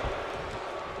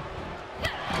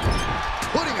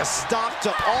 Putting a stop to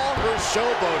all her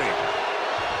showboating.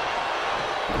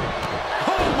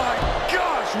 Oh my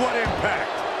gosh, what impact!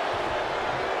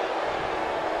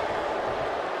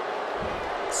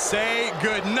 Say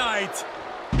goodnight.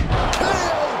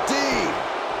 KOD.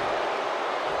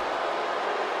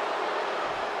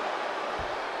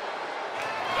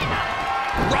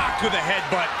 Rocked with a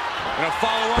headbutt. And a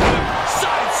follow-up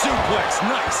side suplex.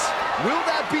 Nice. Will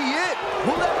that be it?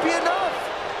 Will that be enough?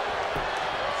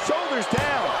 Shoulders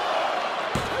down.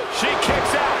 She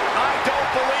kicks out. I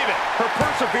don't believe it. Her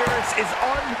perseverance is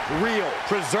unreal.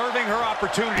 Preserving her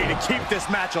opportunity to keep this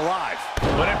match alive.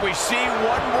 But if we see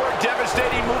one more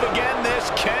devastating move again, this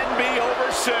can be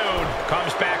over soon.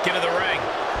 Comes back into the ring.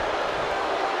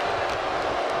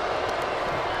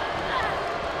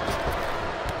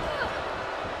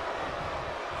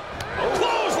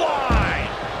 Clothesline!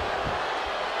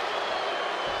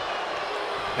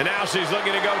 And now she's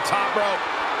looking to go top rope.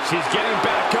 She's getting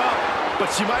back up, but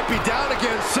she might be down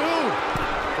again soon.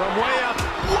 From way up.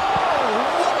 Whoa,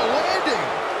 what a landing.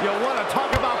 You want to talk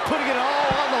about putting it all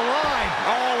on the line.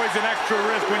 Always an extra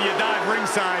risk when you dive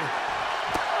ringside.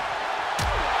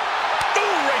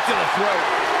 Ooh, right to the throat.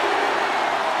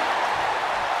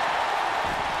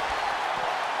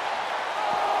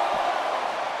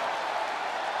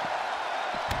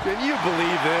 Can you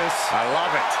believe this? I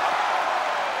love it.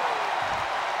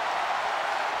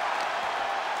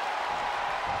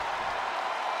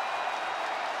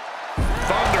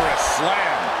 thunderous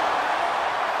slam.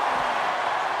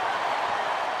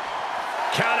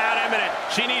 Count out imminent.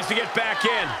 She needs to get back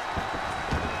in.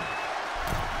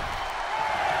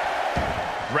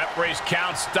 Referee's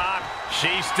count stop. She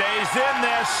stays in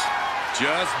this.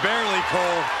 Just barely,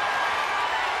 Cole.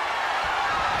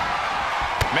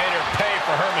 Made her pay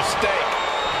for her mistake.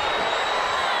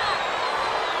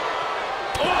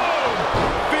 Oh!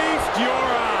 Feast your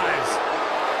eyes.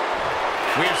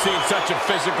 We have seen such a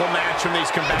physical match from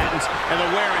these combatants, and the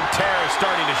wear and tear is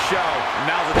starting to show.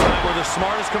 Now's the time where the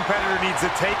smartest competitor needs to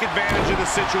take advantage of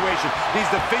the situation. Needs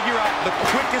to figure out the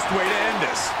quickest way to end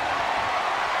this.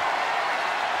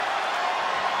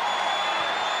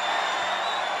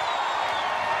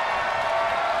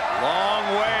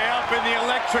 Long way up in the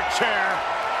electric chair.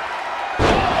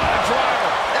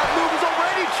 Driver. That move is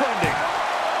already trending.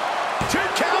 2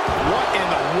 count. What in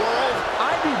the world?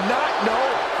 I do not know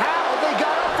how they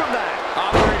got up from that.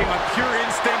 Operating on pure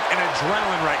instinct and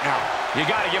adrenaline right now. You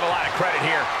got to give a lot of credit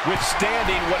here,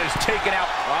 withstanding what is taken out.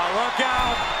 Oh, look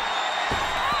out.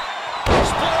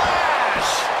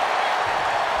 Splash!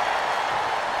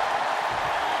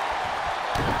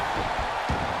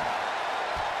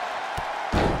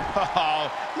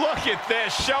 Oh, look at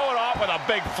this. Showing off with a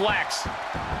big flex.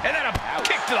 And then a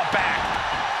kick to the back.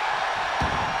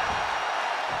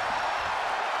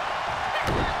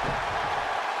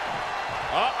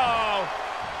 Uh-oh.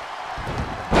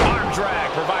 Arm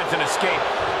drag provides an escape.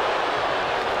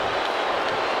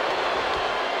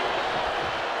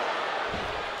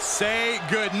 Say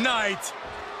goodnight.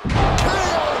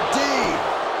 KOD.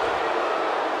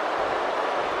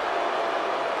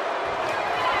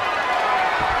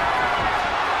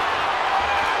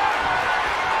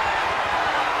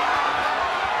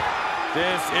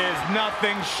 This is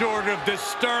nothing short of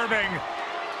disturbing.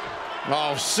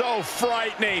 Oh, so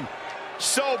frightening.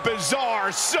 So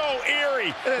bizarre. So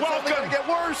eerie. And it's only Welcome gonna get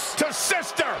worse. to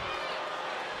Sister.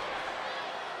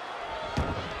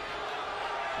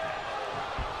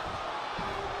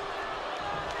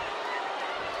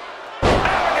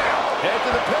 Head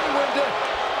to the pin window.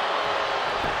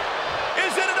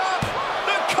 Is it enough?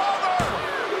 The cover!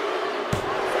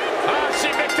 Ah, she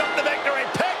picked up the victory.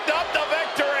 Picked up the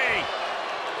victory!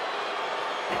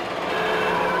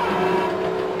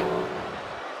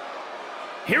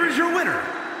 Here is your winner,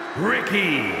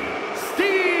 Ricky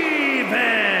Stevens.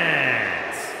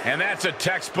 And that's a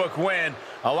textbook win.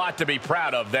 A lot to be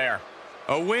proud of there.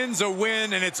 A win's a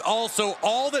win, and it's also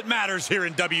all that matters here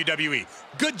in WWE.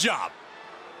 Good job.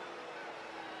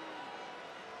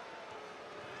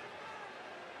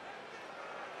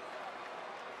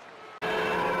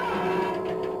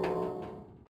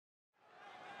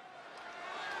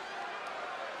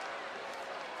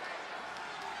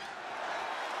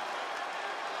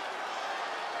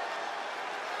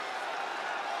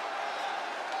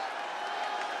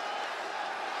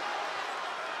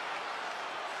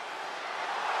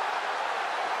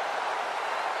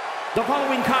 The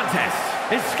following contest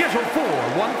is scheduled for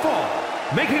one fall.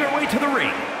 Making her way to the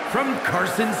ring from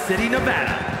Carson City,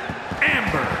 Nevada,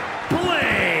 Amber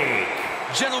Blake.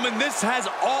 Gentlemen, this has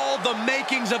all the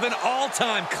makings of an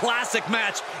all-time classic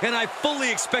match, and I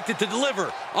fully expect it to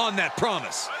deliver on that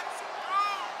promise.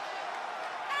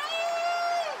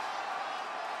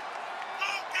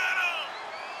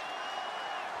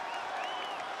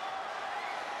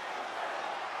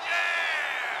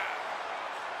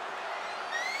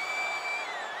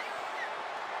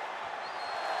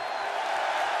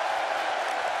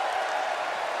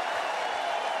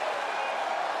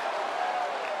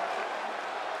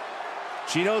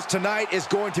 She knows tonight is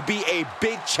going to be a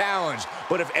big challenge,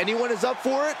 but if anyone is up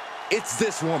for it, it's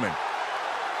this woman.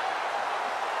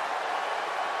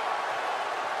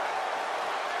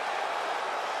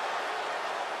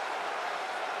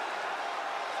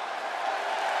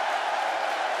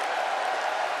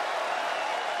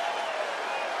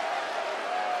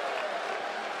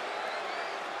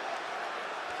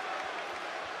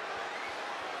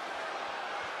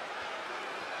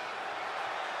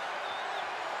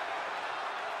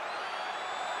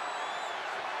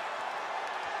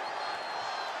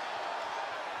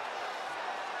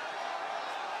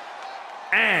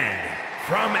 And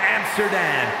from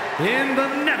Amsterdam in the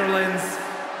Netherlands.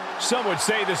 Some would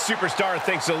say the superstar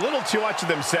thinks a little too much of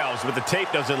themselves, but the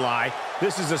tape doesn't lie.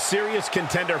 This is a serious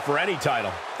contender for any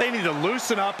title. They need to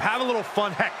loosen up, have a little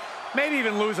fun. Heck, maybe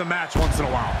even lose a match once in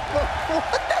a while.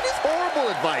 That is horrible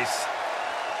advice.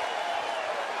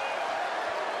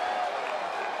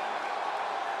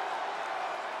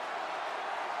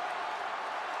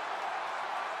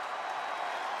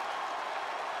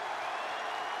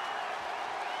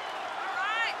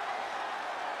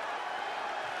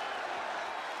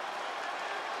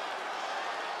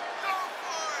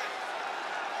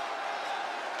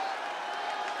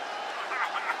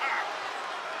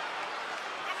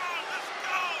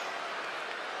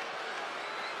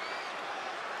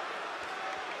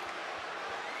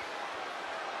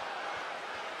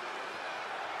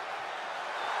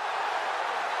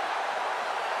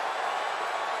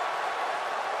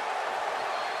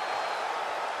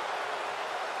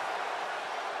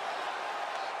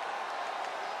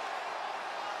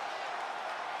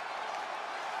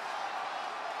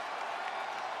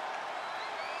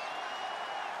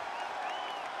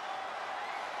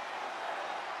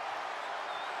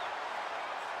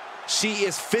 She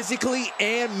is physically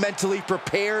and mentally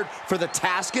prepared for the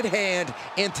task at hand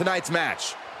in tonight's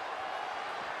match.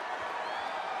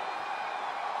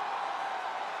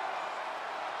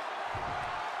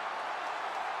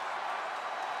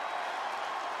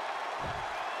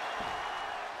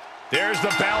 There's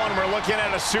the bell, and we're looking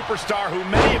at a superstar who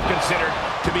many have considered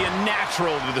to be a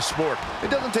natural to the sport. It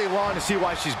doesn't take long to see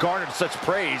why she's garnered such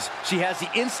praise. She has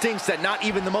the instincts that not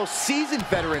even the most seasoned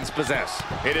veterans possess.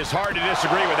 It is hard to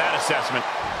disagree with that assessment.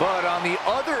 But on the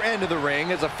other end of the ring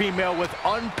is a female with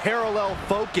unparalleled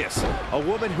focus, a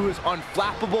woman who is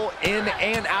unflappable in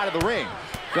and out of the ring.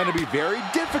 Going to be very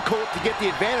difficult to get the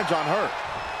advantage on her.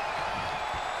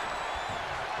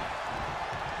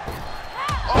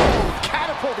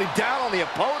 Catapulting down on the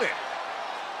opponent.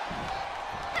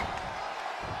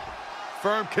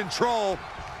 Firm control.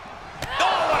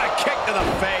 Oh, what a kick to the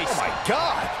face. Oh, my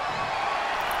God.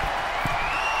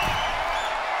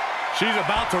 She's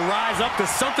about to rise up to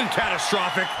something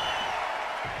catastrophic.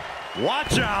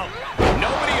 Watch out.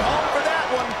 Nobody home for that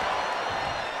one.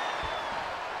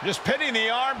 Just pinning the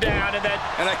arm down and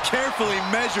a carefully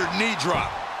measured knee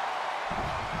drop.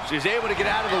 She's able to get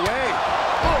out of the way.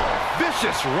 Oh,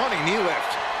 vicious running knee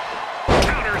lift.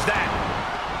 Counters that.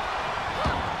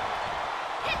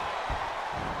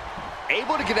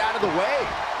 Able to get out of the way.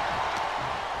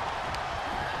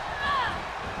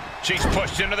 She's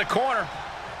pushed into the corner.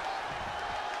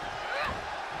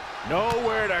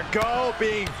 Nowhere to go,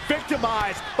 being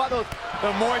victimized by the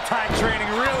Muay Thai training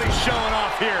really showing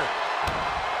off here.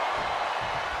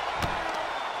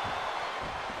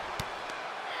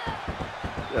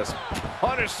 just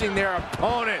punishing their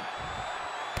opponent.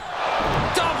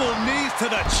 Double knees to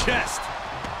the chest.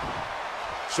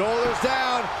 Shoulders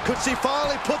down. Could she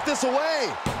finally put this away?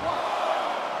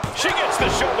 She gets the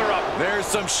shoulder up. There's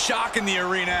some shock in the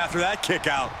arena after that kick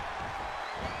out.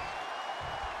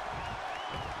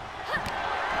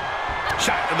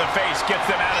 Shot to the face gets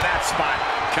them out of that spot.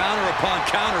 Counter upon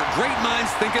counter. Great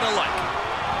minds thinking alike.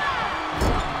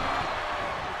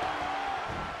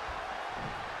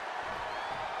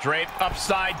 Draped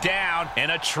upside down in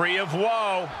a tree of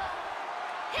woe.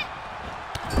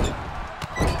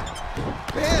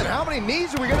 Man, how many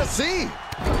knees are we going to see?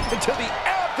 Into the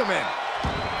abdomen.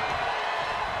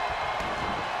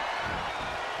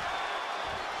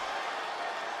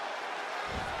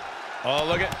 Oh,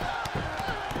 look at...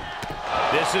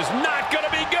 This is not going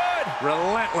to be good.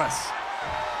 Relentless.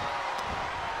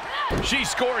 She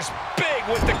scores big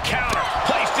with the counter.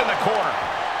 Placed in the corner.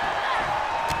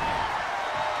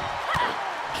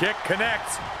 Kick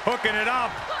connects. Hooking it up.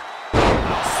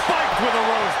 Spiked with a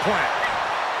rose plant.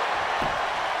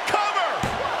 Cover.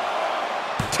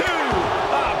 Two.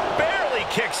 Barely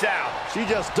kicks out. She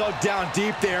just dug down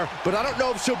deep there, but I don't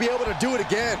know if she'll be able to do it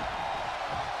again.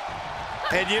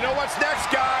 And you know what's next,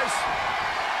 guys?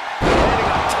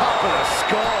 Landing on top of the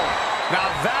skull. Now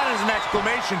that is an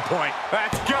exclamation point.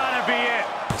 That's gotta be it.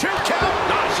 2 count.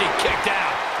 Oh, she kicked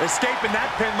out. Escaping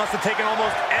that pin must have taken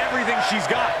almost everything she's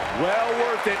got. Well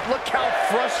worth it. Look how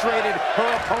frustrated her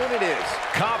opponent is.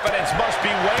 Confidence must be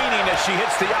waning as she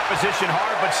hits the opposition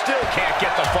hard, but still can't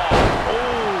get the fall.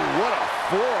 Oh, what a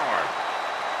forearm.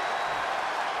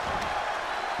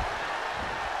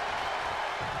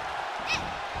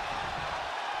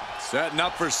 Setting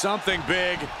up for something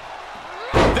big.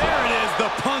 There it is, the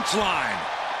punchline.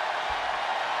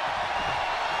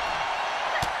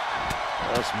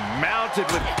 Just mounted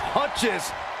with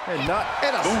punches and a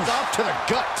stomp to the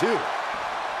gut, too.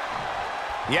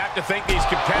 You have to think these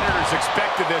competitors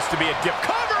expected this to be a dip.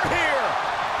 Cover here!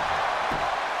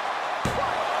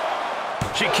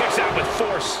 She kicks out with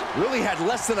force. Really had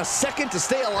less than a second to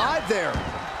stay alive there.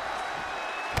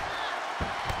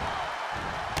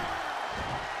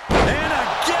 And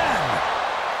again!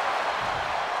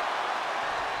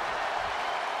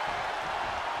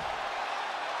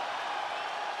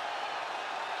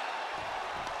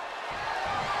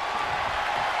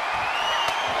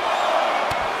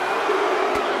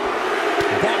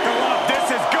 Buckle up, this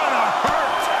is gonna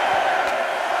hurt!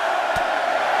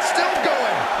 Still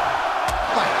going.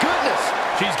 My goodness.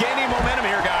 She's gaining momentum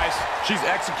here, guys. She's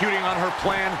executing on her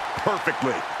plan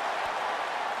perfectly.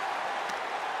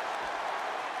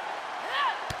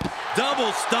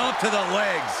 Double stomp to the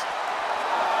legs.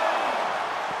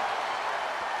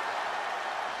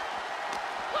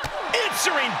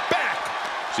 Answering back.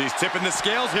 She's tipping the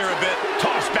scales here a bit.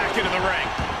 Tossed back into the ring.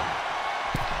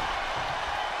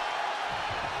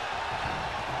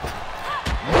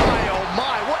 My, oh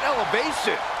my, what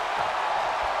elevation.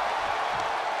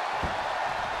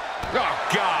 Oh,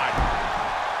 God.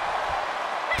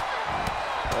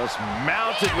 Just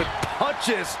mounted with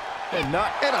punches And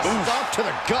a stomp to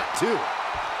the gut, too.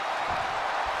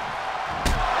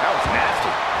 That was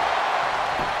nasty.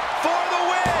 For the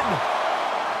win!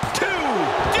 2,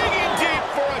 digging deep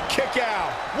for a kick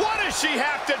out. What does she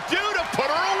have to do to put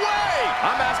her away?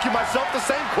 I'm asking myself the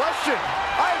same question.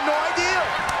 I have no idea.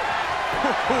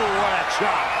 What a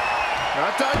chop.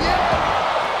 Not done yet.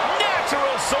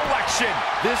 Natural selection.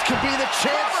 This could be the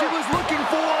chance she was looking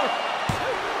for.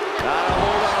 Not a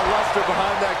whole lot of luster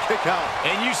behind that kick out.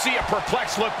 And you see a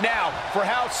perplexed look now for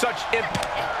how such Ooh,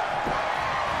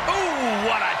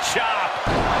 what a chop.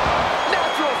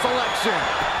 Natural selection.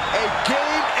 A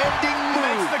game-ending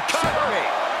move. Makes the cover.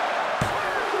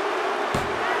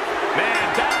 Man,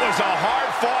 that was a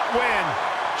hard-fought win.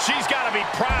 She's got to be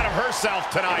proud of herself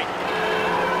tonight.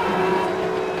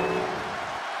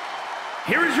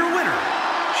 Here is your winner.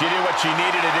 She did what she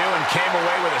needed to do and came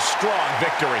away with a strong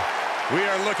victory. We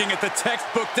are looking at the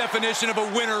textbook definition of a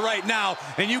winner right now,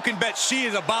 and you can bet she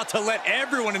is about to let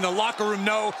everyone in the locker room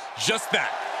know just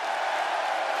that.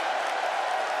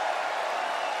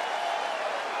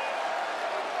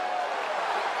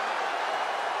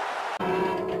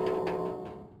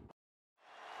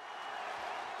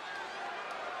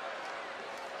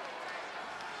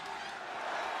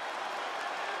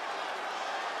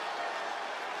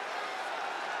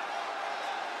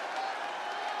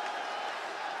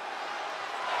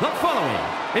 The following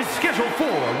is scheduled for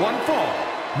one fall,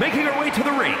 making her way to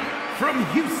the ring from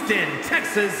Houston,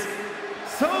 Texas,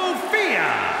 Sophia.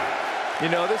 You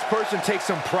know, this person takes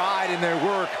some pride in their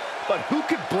work, but who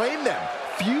could blame them?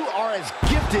 Few are as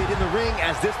gifted in the ring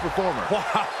as this performer.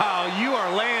 Wow, you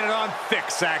are laying it on thick,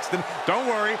 Saxton. Don't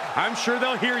worry, I'm sure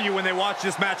they'll hear you when they watch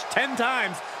this match 10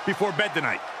 times before bed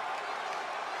tonight.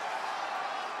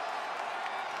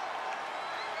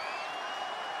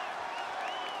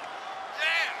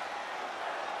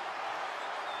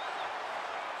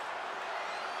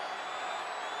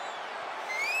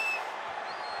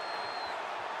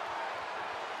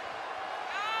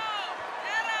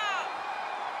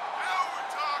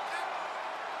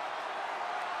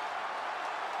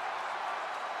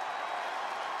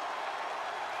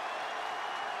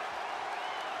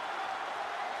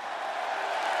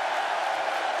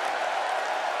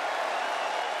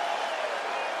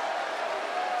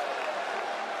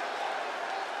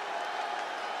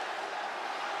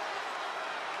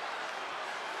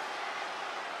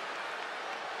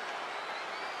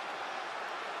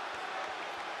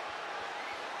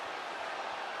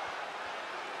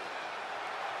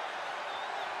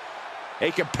 A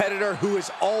competitor who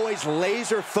is always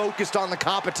laser focused on the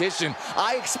competition.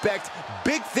 I expect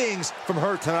big things from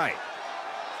her tonight.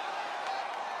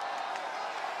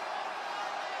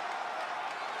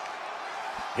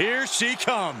 Here she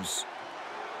comes.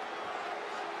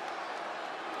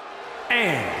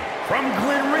 And from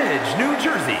Glen Ridge, New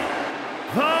Jersey,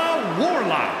 the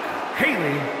Warlock,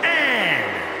 Haley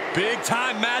Ann. Big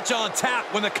time match on tap.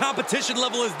 When the competition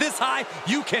level is this high,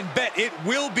 you can bet it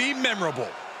will be memorable.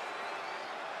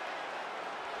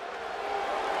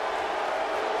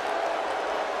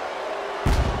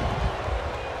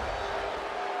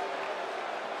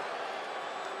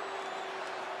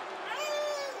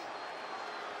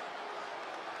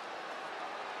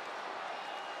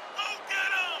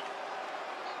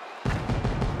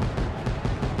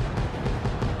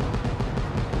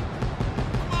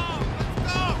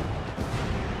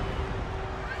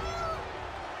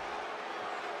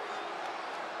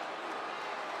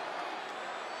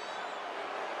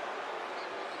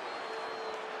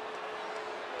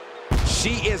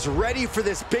 She is ready for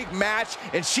this big match,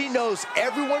 and she knows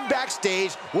everyone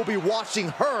backstage will be watching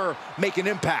her make an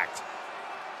impact.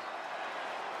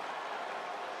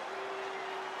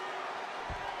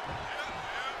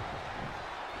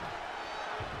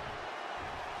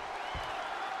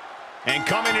 And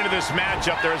coming into this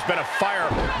matchup, there has been a fire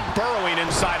burrowing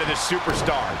inside of this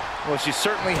superstar. Well, she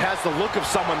certainly has the look of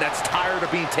someone that's tired of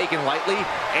being taken lightly,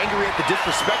 angry at the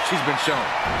disrespect she's been shown.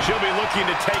 She'll be looking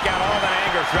to take out all that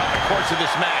anger throughout the course of this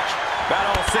match. That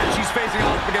all said, she's facing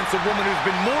off against a woman who's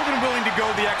been more than willing to go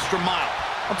the extra mile.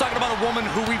 I'm talking about a woman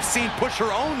who we've seen push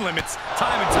her own limits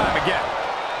time and time again.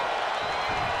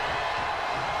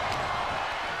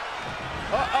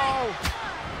 Uh-oh.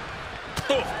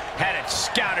 Oof, had it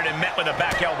scouted and met with a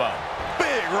back elbow.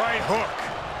 Big right hook.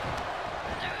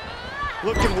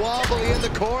 Looking wobbly in the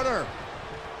corner.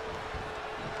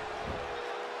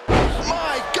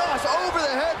 My gosh, over the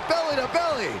head, belly to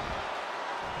belly.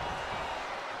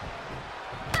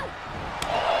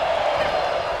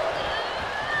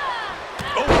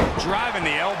 Oh, driving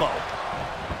the elbow.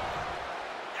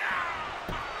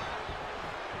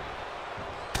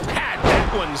 Had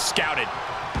that one scouted.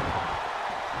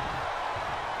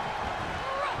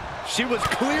 She was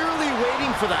clearly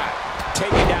waiting for that.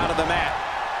 Taken down to the mat.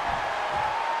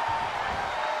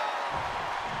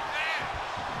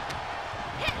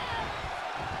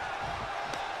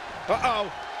 Uh-oh.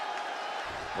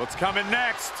 What's coming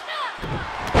next?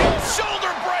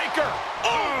 Shoulder breaker!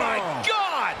 Oh my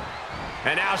God!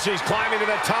 And now she's climbing to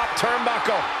the top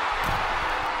turnbuckle.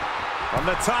 From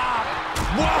the top.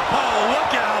 Whoa,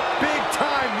 look out. Big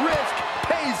time risk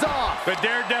pays off. The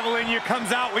daredevil in you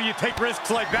comes out when you take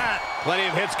risks like that. Plenty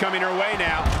of hits coming her way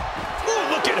now.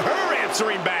 Ooh, look at her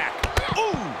answering back.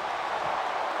 Ooh!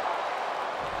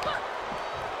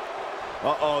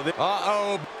 Uh-oh.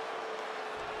 Uh-oh.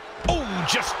 Oh,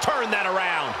 just turn that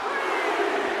around.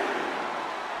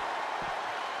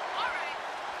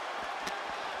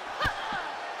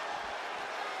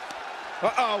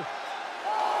 Uh-oh.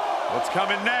 What's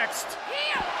coming next?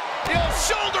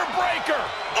 Shoulder breaker!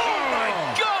 Oh my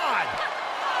God!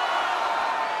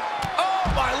 Oh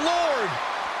my Lord!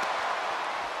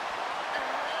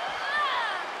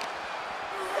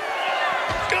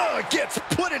 Gets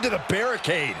put into the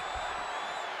barricade.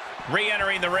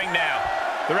 Re-entering the ring now.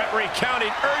 The referee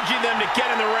counting, urging them to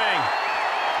get in the ring.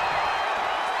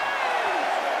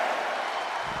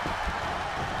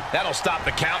 That'll stop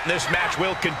the count, and this match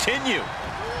will continue.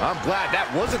 I'm glad that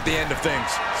wasn't the end of things.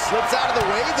 Slips out of the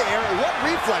way there. What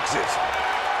reflexes?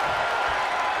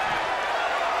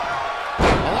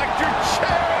 Electric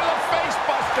chair to the face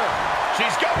buster.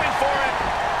 She's going for it.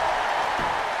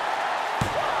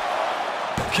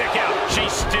 Kick out. She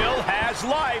still has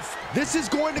life. This is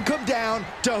going to come down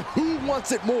to who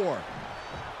wants it more.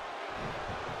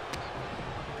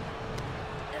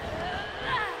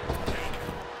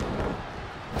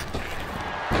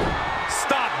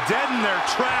 Dead in their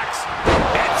tracks.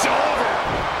 It's over.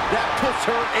 That puts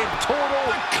her in total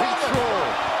control.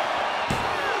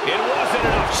 It wasn't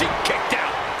enough. She kicked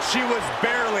out. She was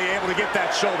barely able to get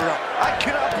that shoulder up. I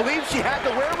cannot believe she had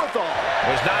the wherewithal.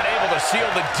 Was not able to seal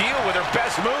the deal with her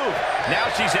best move. Now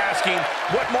she's asking,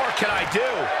 what more can I do?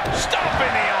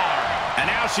 Stomping the arm. And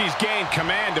now she's gained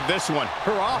command of this one.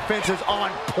 Her offense is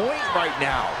on point right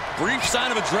now. Brief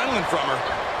sign of adrenaline from her.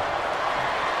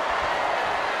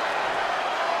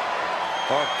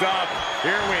 Hooked up.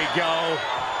 Here we go.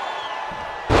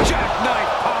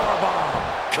 Jackknife powerbomb.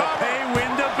 The pay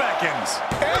window beckons.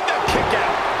 And the kick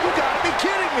out. You gotta be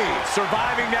kidding me.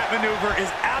 Surviving that maneuver is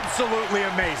absolutely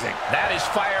amazing. That is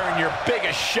firing your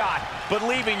biggest shot, but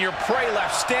leaving your prey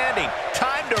left standing.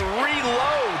 Time to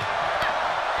reload.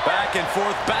 Back and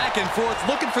forth,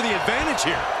 looking for the advantage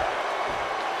here.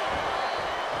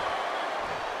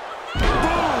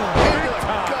 Boom! Into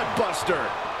a gut buster.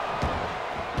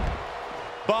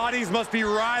 Bodies must be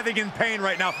writhing in pain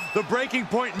right now. The breaking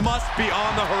point must be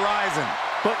on the horizon.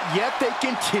 But yet they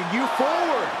continue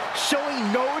forward,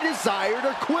 showing no desire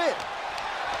to quit.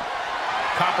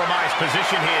 Compromised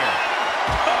position here.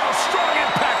 Oh, strong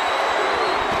impact.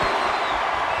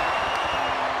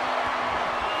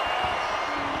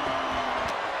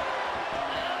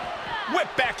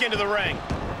 Whip back into the ring.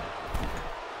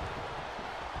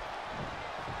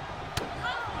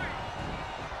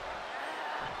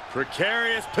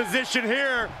 Precarious position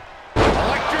here.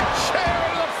 Electric chair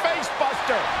to the face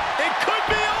buster. It could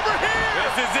be over here.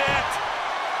 This is it.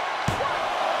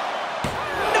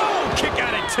 No, kick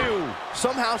out at 2.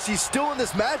 Somehow she's still in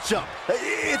this matchup.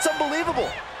 It's unbelievable.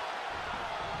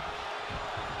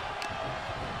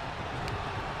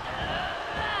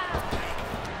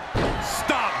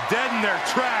 Stop dead in their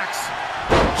tracks.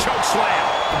 Choke slam.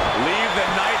 Leave the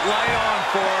night light on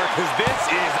for her, because this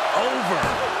is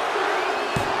over.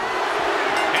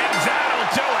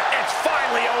 Do it. It's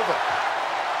finally over.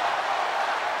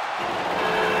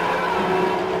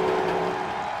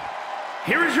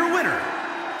 Here is your winner,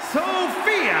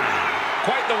 Sophia.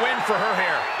 Quite the win for her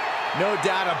here. No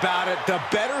doubt about it. The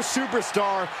better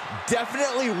superstar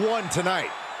definitely won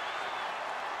tonight.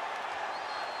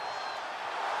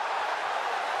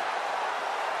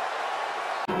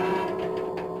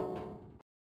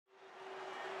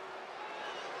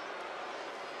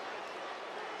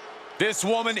 This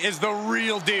woman is the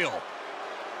real deal.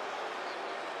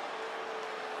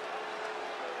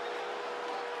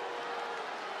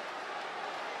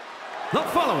 The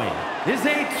following is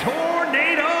a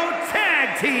Tornado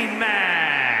Tag Team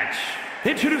match.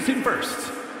 Introducing first,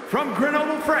 from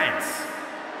Grenoble, France,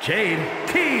 Jade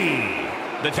Key.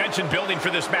 The tension building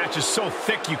for this match is so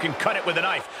thick you can cut it with a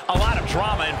knife. A lot of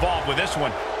drama involved with this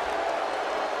one.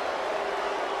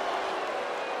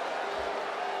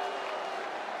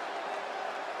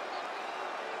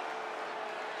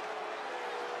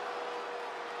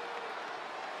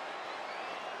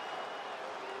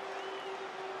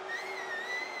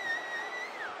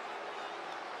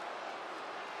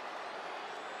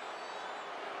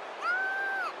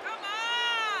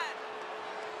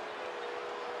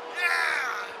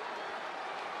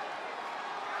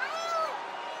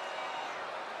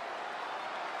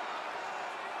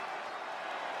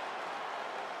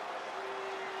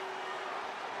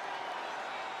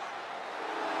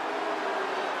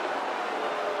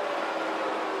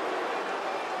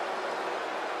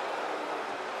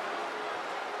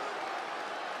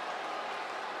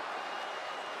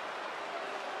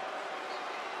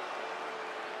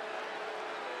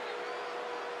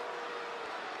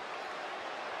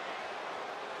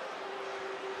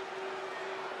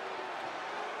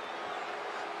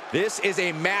 This is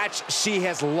a match she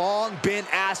has long been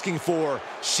asking for.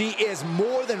 She is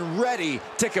more than ready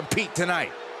to compete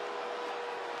tonight.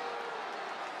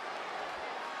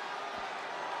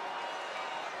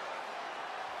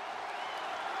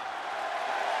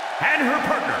 And her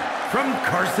partner from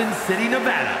Carson City,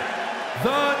 Nevada,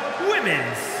 the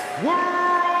Women's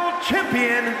World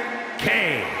Champion,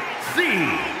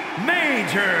 KC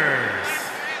Majors.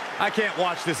 I can't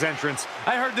watch this entrance.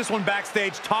 I heard this one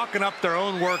backstage talking up their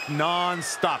own work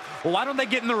non-stop. Well, why don't they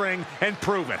get in the ring and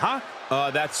prove it, huh?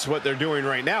 That's what they're doing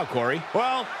right now, Corey.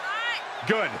 Well,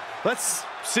 good. Let's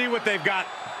see what they've got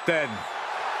then.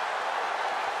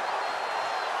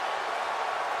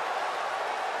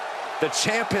 The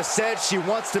champ has said she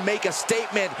wants to make a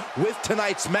statement with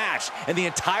tonight's match, and the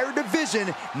entire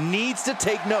division needs to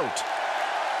take note.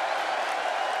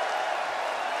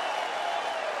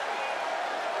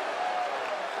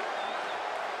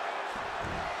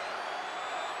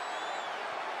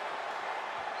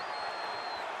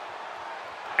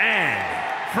 And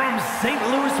from St.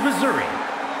 Louis, Missouri,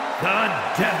 the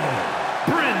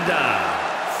Devil, Brenda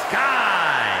Sky.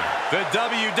 The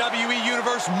WWE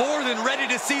Universe more than ready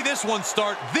to see this one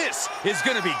start. This is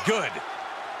going to be good.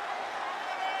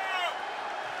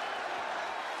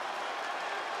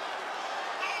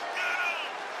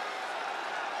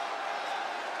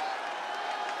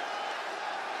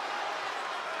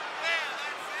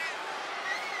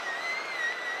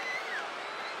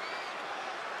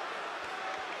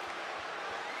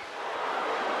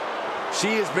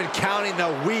 She has been counting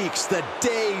the weeks, the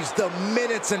days, the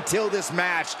minutes until this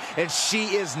match, and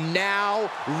she is now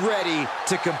ready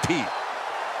to compete.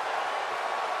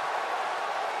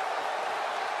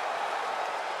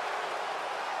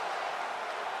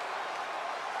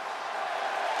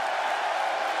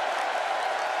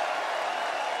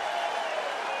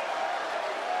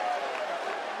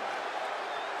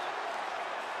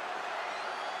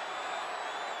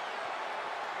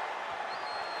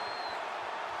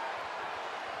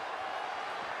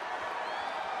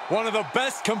 One of the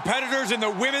best competitors in the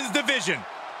women's division.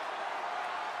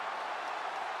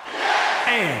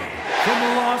 And from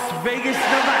Las Vegas,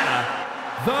 Nevada,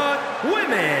 the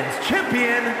Women's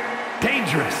Champion,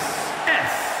 Dangerous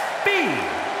SB.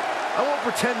 I won't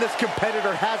pretend this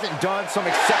competitor hasn't done some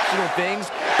exceptional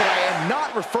things, but I am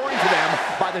not referring to them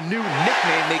by the new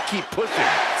nickname they keep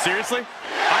pushing. Seriously?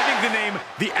 I think the name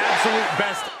the absolute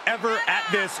best ever at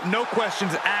this, no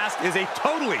questions asked, is a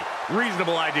totally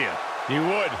reasonable idea. You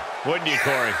would, wouldn't you,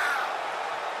 Corey?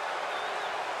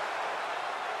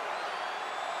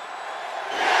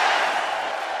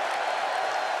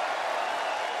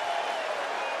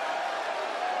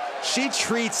 She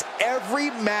treats every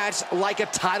match like a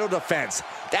title defense.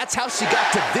 That's how she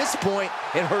got to this point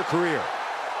in her career.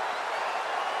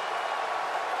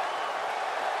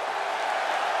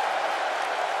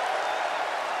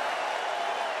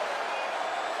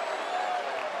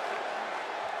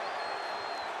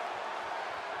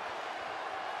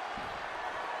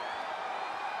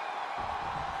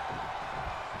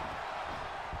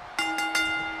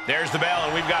 There's the bell,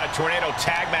 and we've got a tornado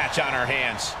tag match on our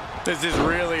hands. This is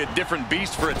really a different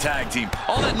beast for a tag team.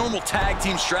 All that normal tag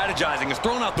team strategizing is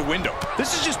thrown out the window.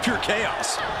 This is just pure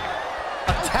chaos.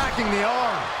 Attacking the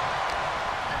arm.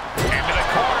 Into the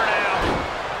corner now.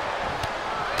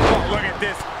 Oh, look at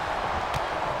this.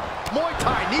 Muay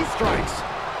Thai knee strikes.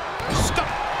 Stop.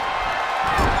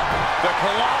 The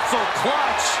colossal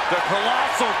clutch. The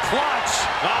colossal clutch.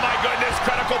 Oh, my goodness.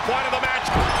 Critical point of the match.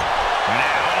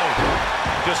 Now,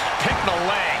 just hitting the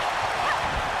leg.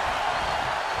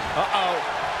 Uh-oh.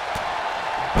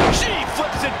 She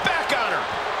flips it back on her.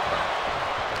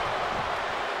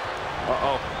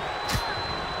 Uh-oh.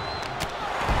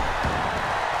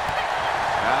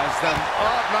 Has them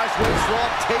up. Nice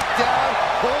waistlock takedown.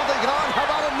 Holding on. How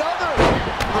about another?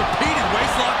 Repeated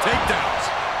waistlock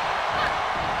takedowns.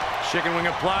 Chicken wing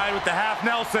applied with the half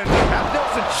Nelson. Half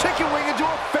Nelson chicken wing into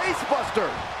a face buster.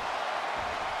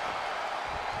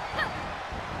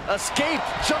 Escaped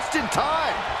just in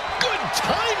time. Good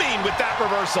timing with that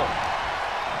reversal.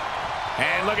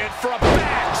 And look at for a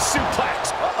back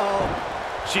suplex. Uh-oh.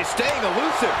 She's staying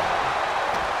elusive.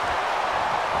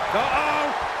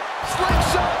 Uh-oh.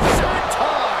 Slingshot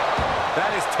senton.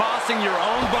 That is tossing your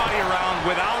own body around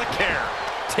without a care.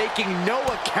 Taking no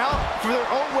account for their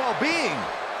own well-being.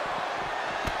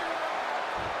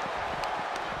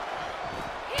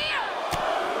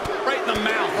 Right in the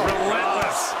mouth.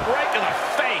 Relentless. Right to the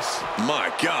face. My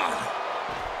God.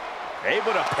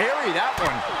 Able to parry that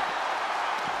one.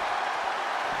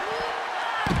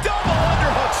 Double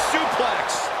underhook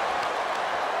suplex.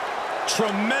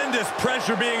 Tremendous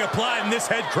pressure being applied in this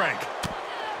head crank.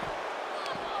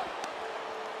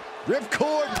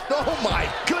 Ripcord. Oh, my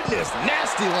goodness.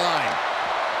 Nasty line.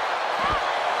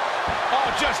 Oh,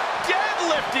 just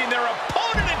deadlifting their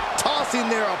opponent and Tossing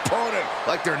their opponent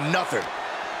like they're nothing.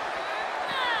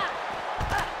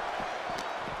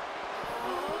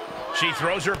 she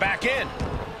throws her back in.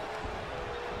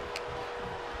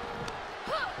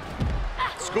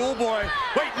 Schoolboy.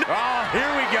 Wait, no. Oh, here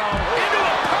we go. Into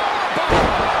a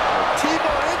powerbomb.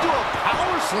 T-bone into a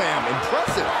power slam.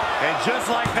 Impressive. And just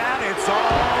like that, it's all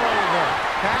over.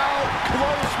 How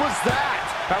close was that?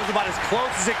 That was about as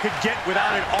close as it could get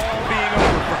without it all being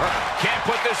over for her. Can't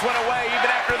put this one away even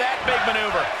after that big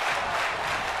maneuver.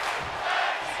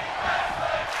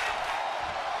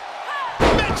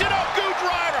 Mention a good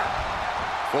driver.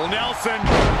 Full Nelson.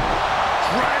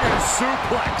 Dragon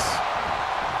suplex.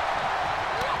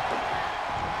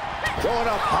 Going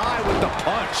up high with the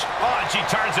punch. Oh, and she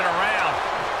turns it around.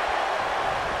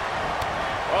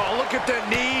 Oh, look at the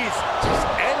knees. Just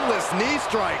endless knee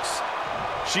strikes.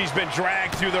 She's been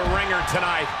dragged through the ringer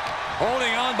tonight.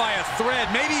 Holding on by a thread,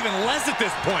 maybe even less at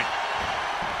this point.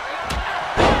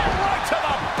 Right to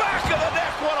the back of the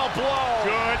neck. What a blow.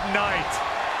 Good night.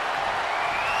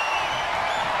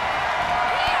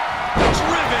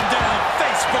 Driven down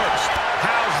face first.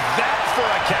 How's that for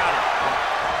a counter?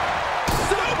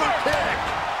 Super kick.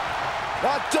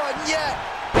 Not done yet.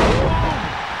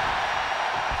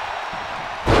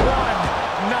 One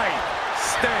night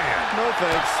stand. No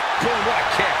thanks. Boom, what a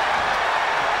kick.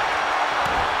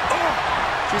 Oh,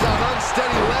 she's on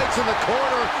unsteady legs in the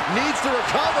corner. Needs to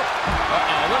recover.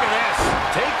 Uh-oh, look at this.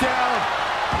 Takedown.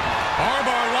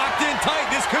 Armbar locked in tight.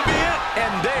 This could be it.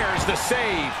 And there's the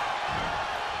save.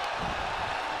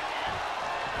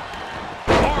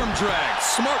 Arm drag.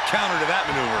 Smart counter to that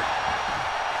maneuver.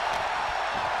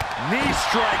 Knee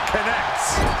strike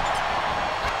connects.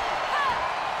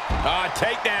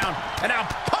 Takedown. And now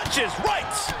punches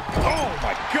rights. Oh,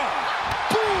 my God.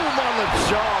 Boom on the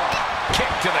jaw. Kick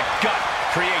to the gut.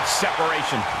 Creates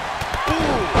separation.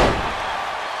 Ooh.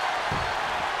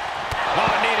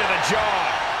 Oh, knee to the jaw.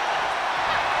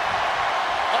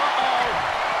 Uh-oh.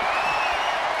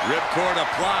 Ripcord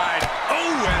applied.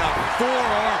 Oh, and a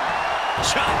forearm.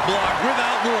 Chop block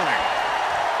without warning.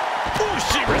 Ooh,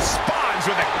 she responds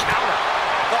with a counter.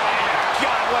 Oh, my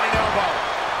God, what an elbow.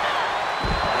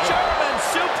 German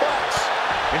suplex.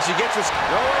 And she gets us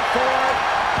going for it.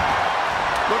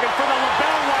 Looking for the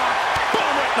lapel lock.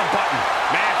 Boom, right in the button.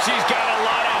 Man, she's got a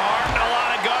lot of heart and a lot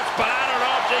of guts, but I don't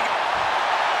know if she...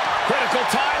 Critical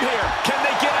time here. Can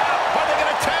they get out? Are they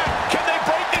going to tap? Can they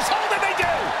break this hold? And they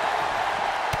do.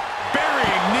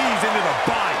 Burying knees into the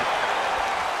body.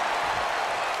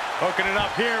 Hooking it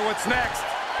up here. What's next?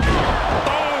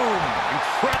 Boom!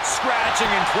 Incredible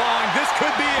scratching and clawing. This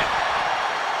could be it.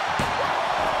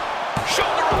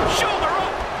 Shoulder up, shoulder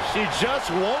up. She just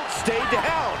won't stay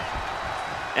down.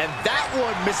 And that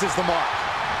one misses the mark.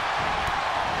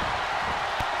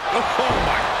 Oh,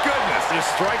 my goodness.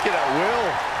 Just striking at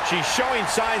will. She's showing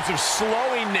signs of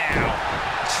slowing now.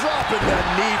 Dropping the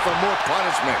knee for more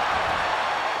punishment.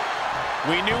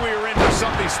 We knew we were in for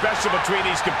something special between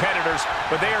these competitors,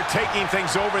 but they are taking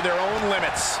things over their own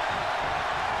limits.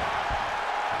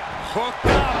 Hooked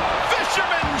up.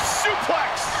 Fisherman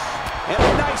suplex. And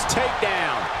a nice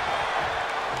takedown.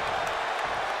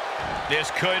 This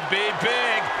could be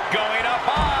big. Going up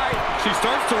high. She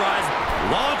starts to rise.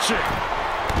 Launching.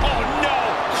 Oh, no.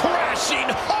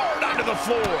 Crashing hard onto the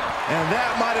floor. And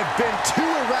that might have been too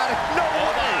erratic. No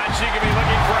Hold way. on. She could be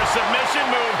looking for a submission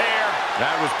move here.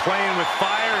 That was playing with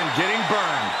fire and getting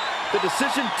burned. The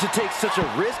decision to take such a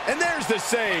risk. And there's the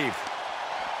save.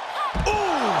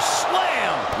 Ooh,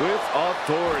 slam. With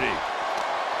authority.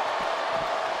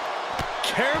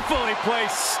 Carefully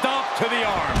placed stomp to the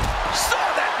arm. Saw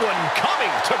that one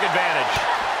coming. Took advantage.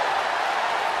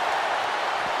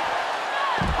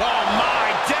 Oh, my.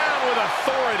 Down with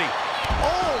authority.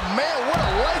 Oh, man, what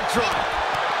a leg drop.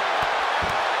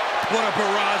 What a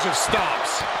barrage of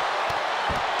stomps.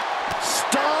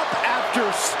 Stomp after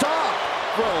stomp.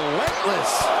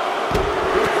 Relentless.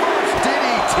 Reverse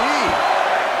DDT.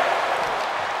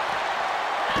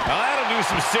 Now, that'll do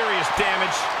some serious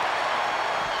damage.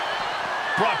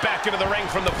 Brought back into the ring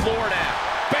from the floor now.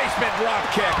 Basement drop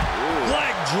kick. Ooh.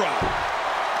 Leg drop.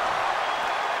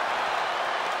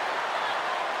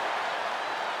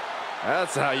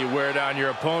 That's how you wear down your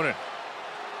opponent.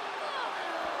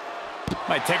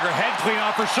 Might take her head clean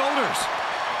off her shoulders.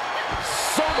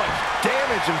 So much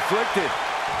damage inflicted.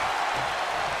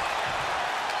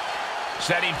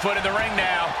 Setting foot in the ring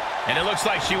now. And it looks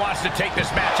like she wants to take this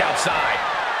match outside.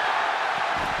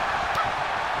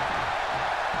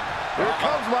 Here it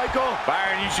comes, Michael.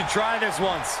 Byron, you should try this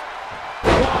once.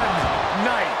 One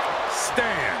night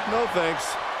stand. No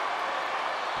thanks.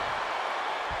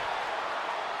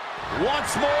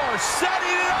 Once more,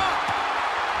 setting it up.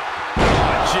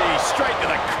 Oh, gee, straight to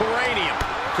the cranium.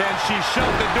 Can she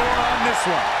shut the door on this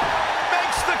one?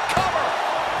 Makes the cover.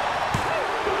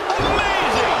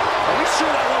 Amazing. Are we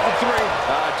sure that wasn't 3?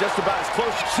 Just about as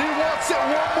close. She wants it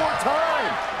one more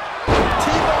time.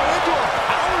 T-bone into a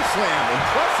power slam.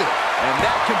 Impressive. And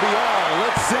that can be all.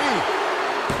 Let's see.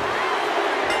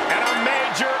 And a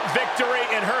major victory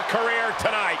in her career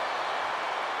tonight.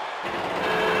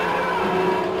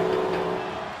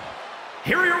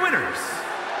 Here are your winners.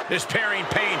 This pairing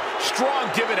paying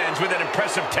strong dividends with an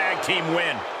impressive tag team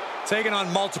win. Taking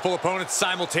on multiple opponents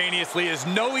simultaneously is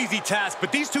no easy task,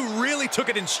 but these two really took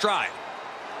it in stride.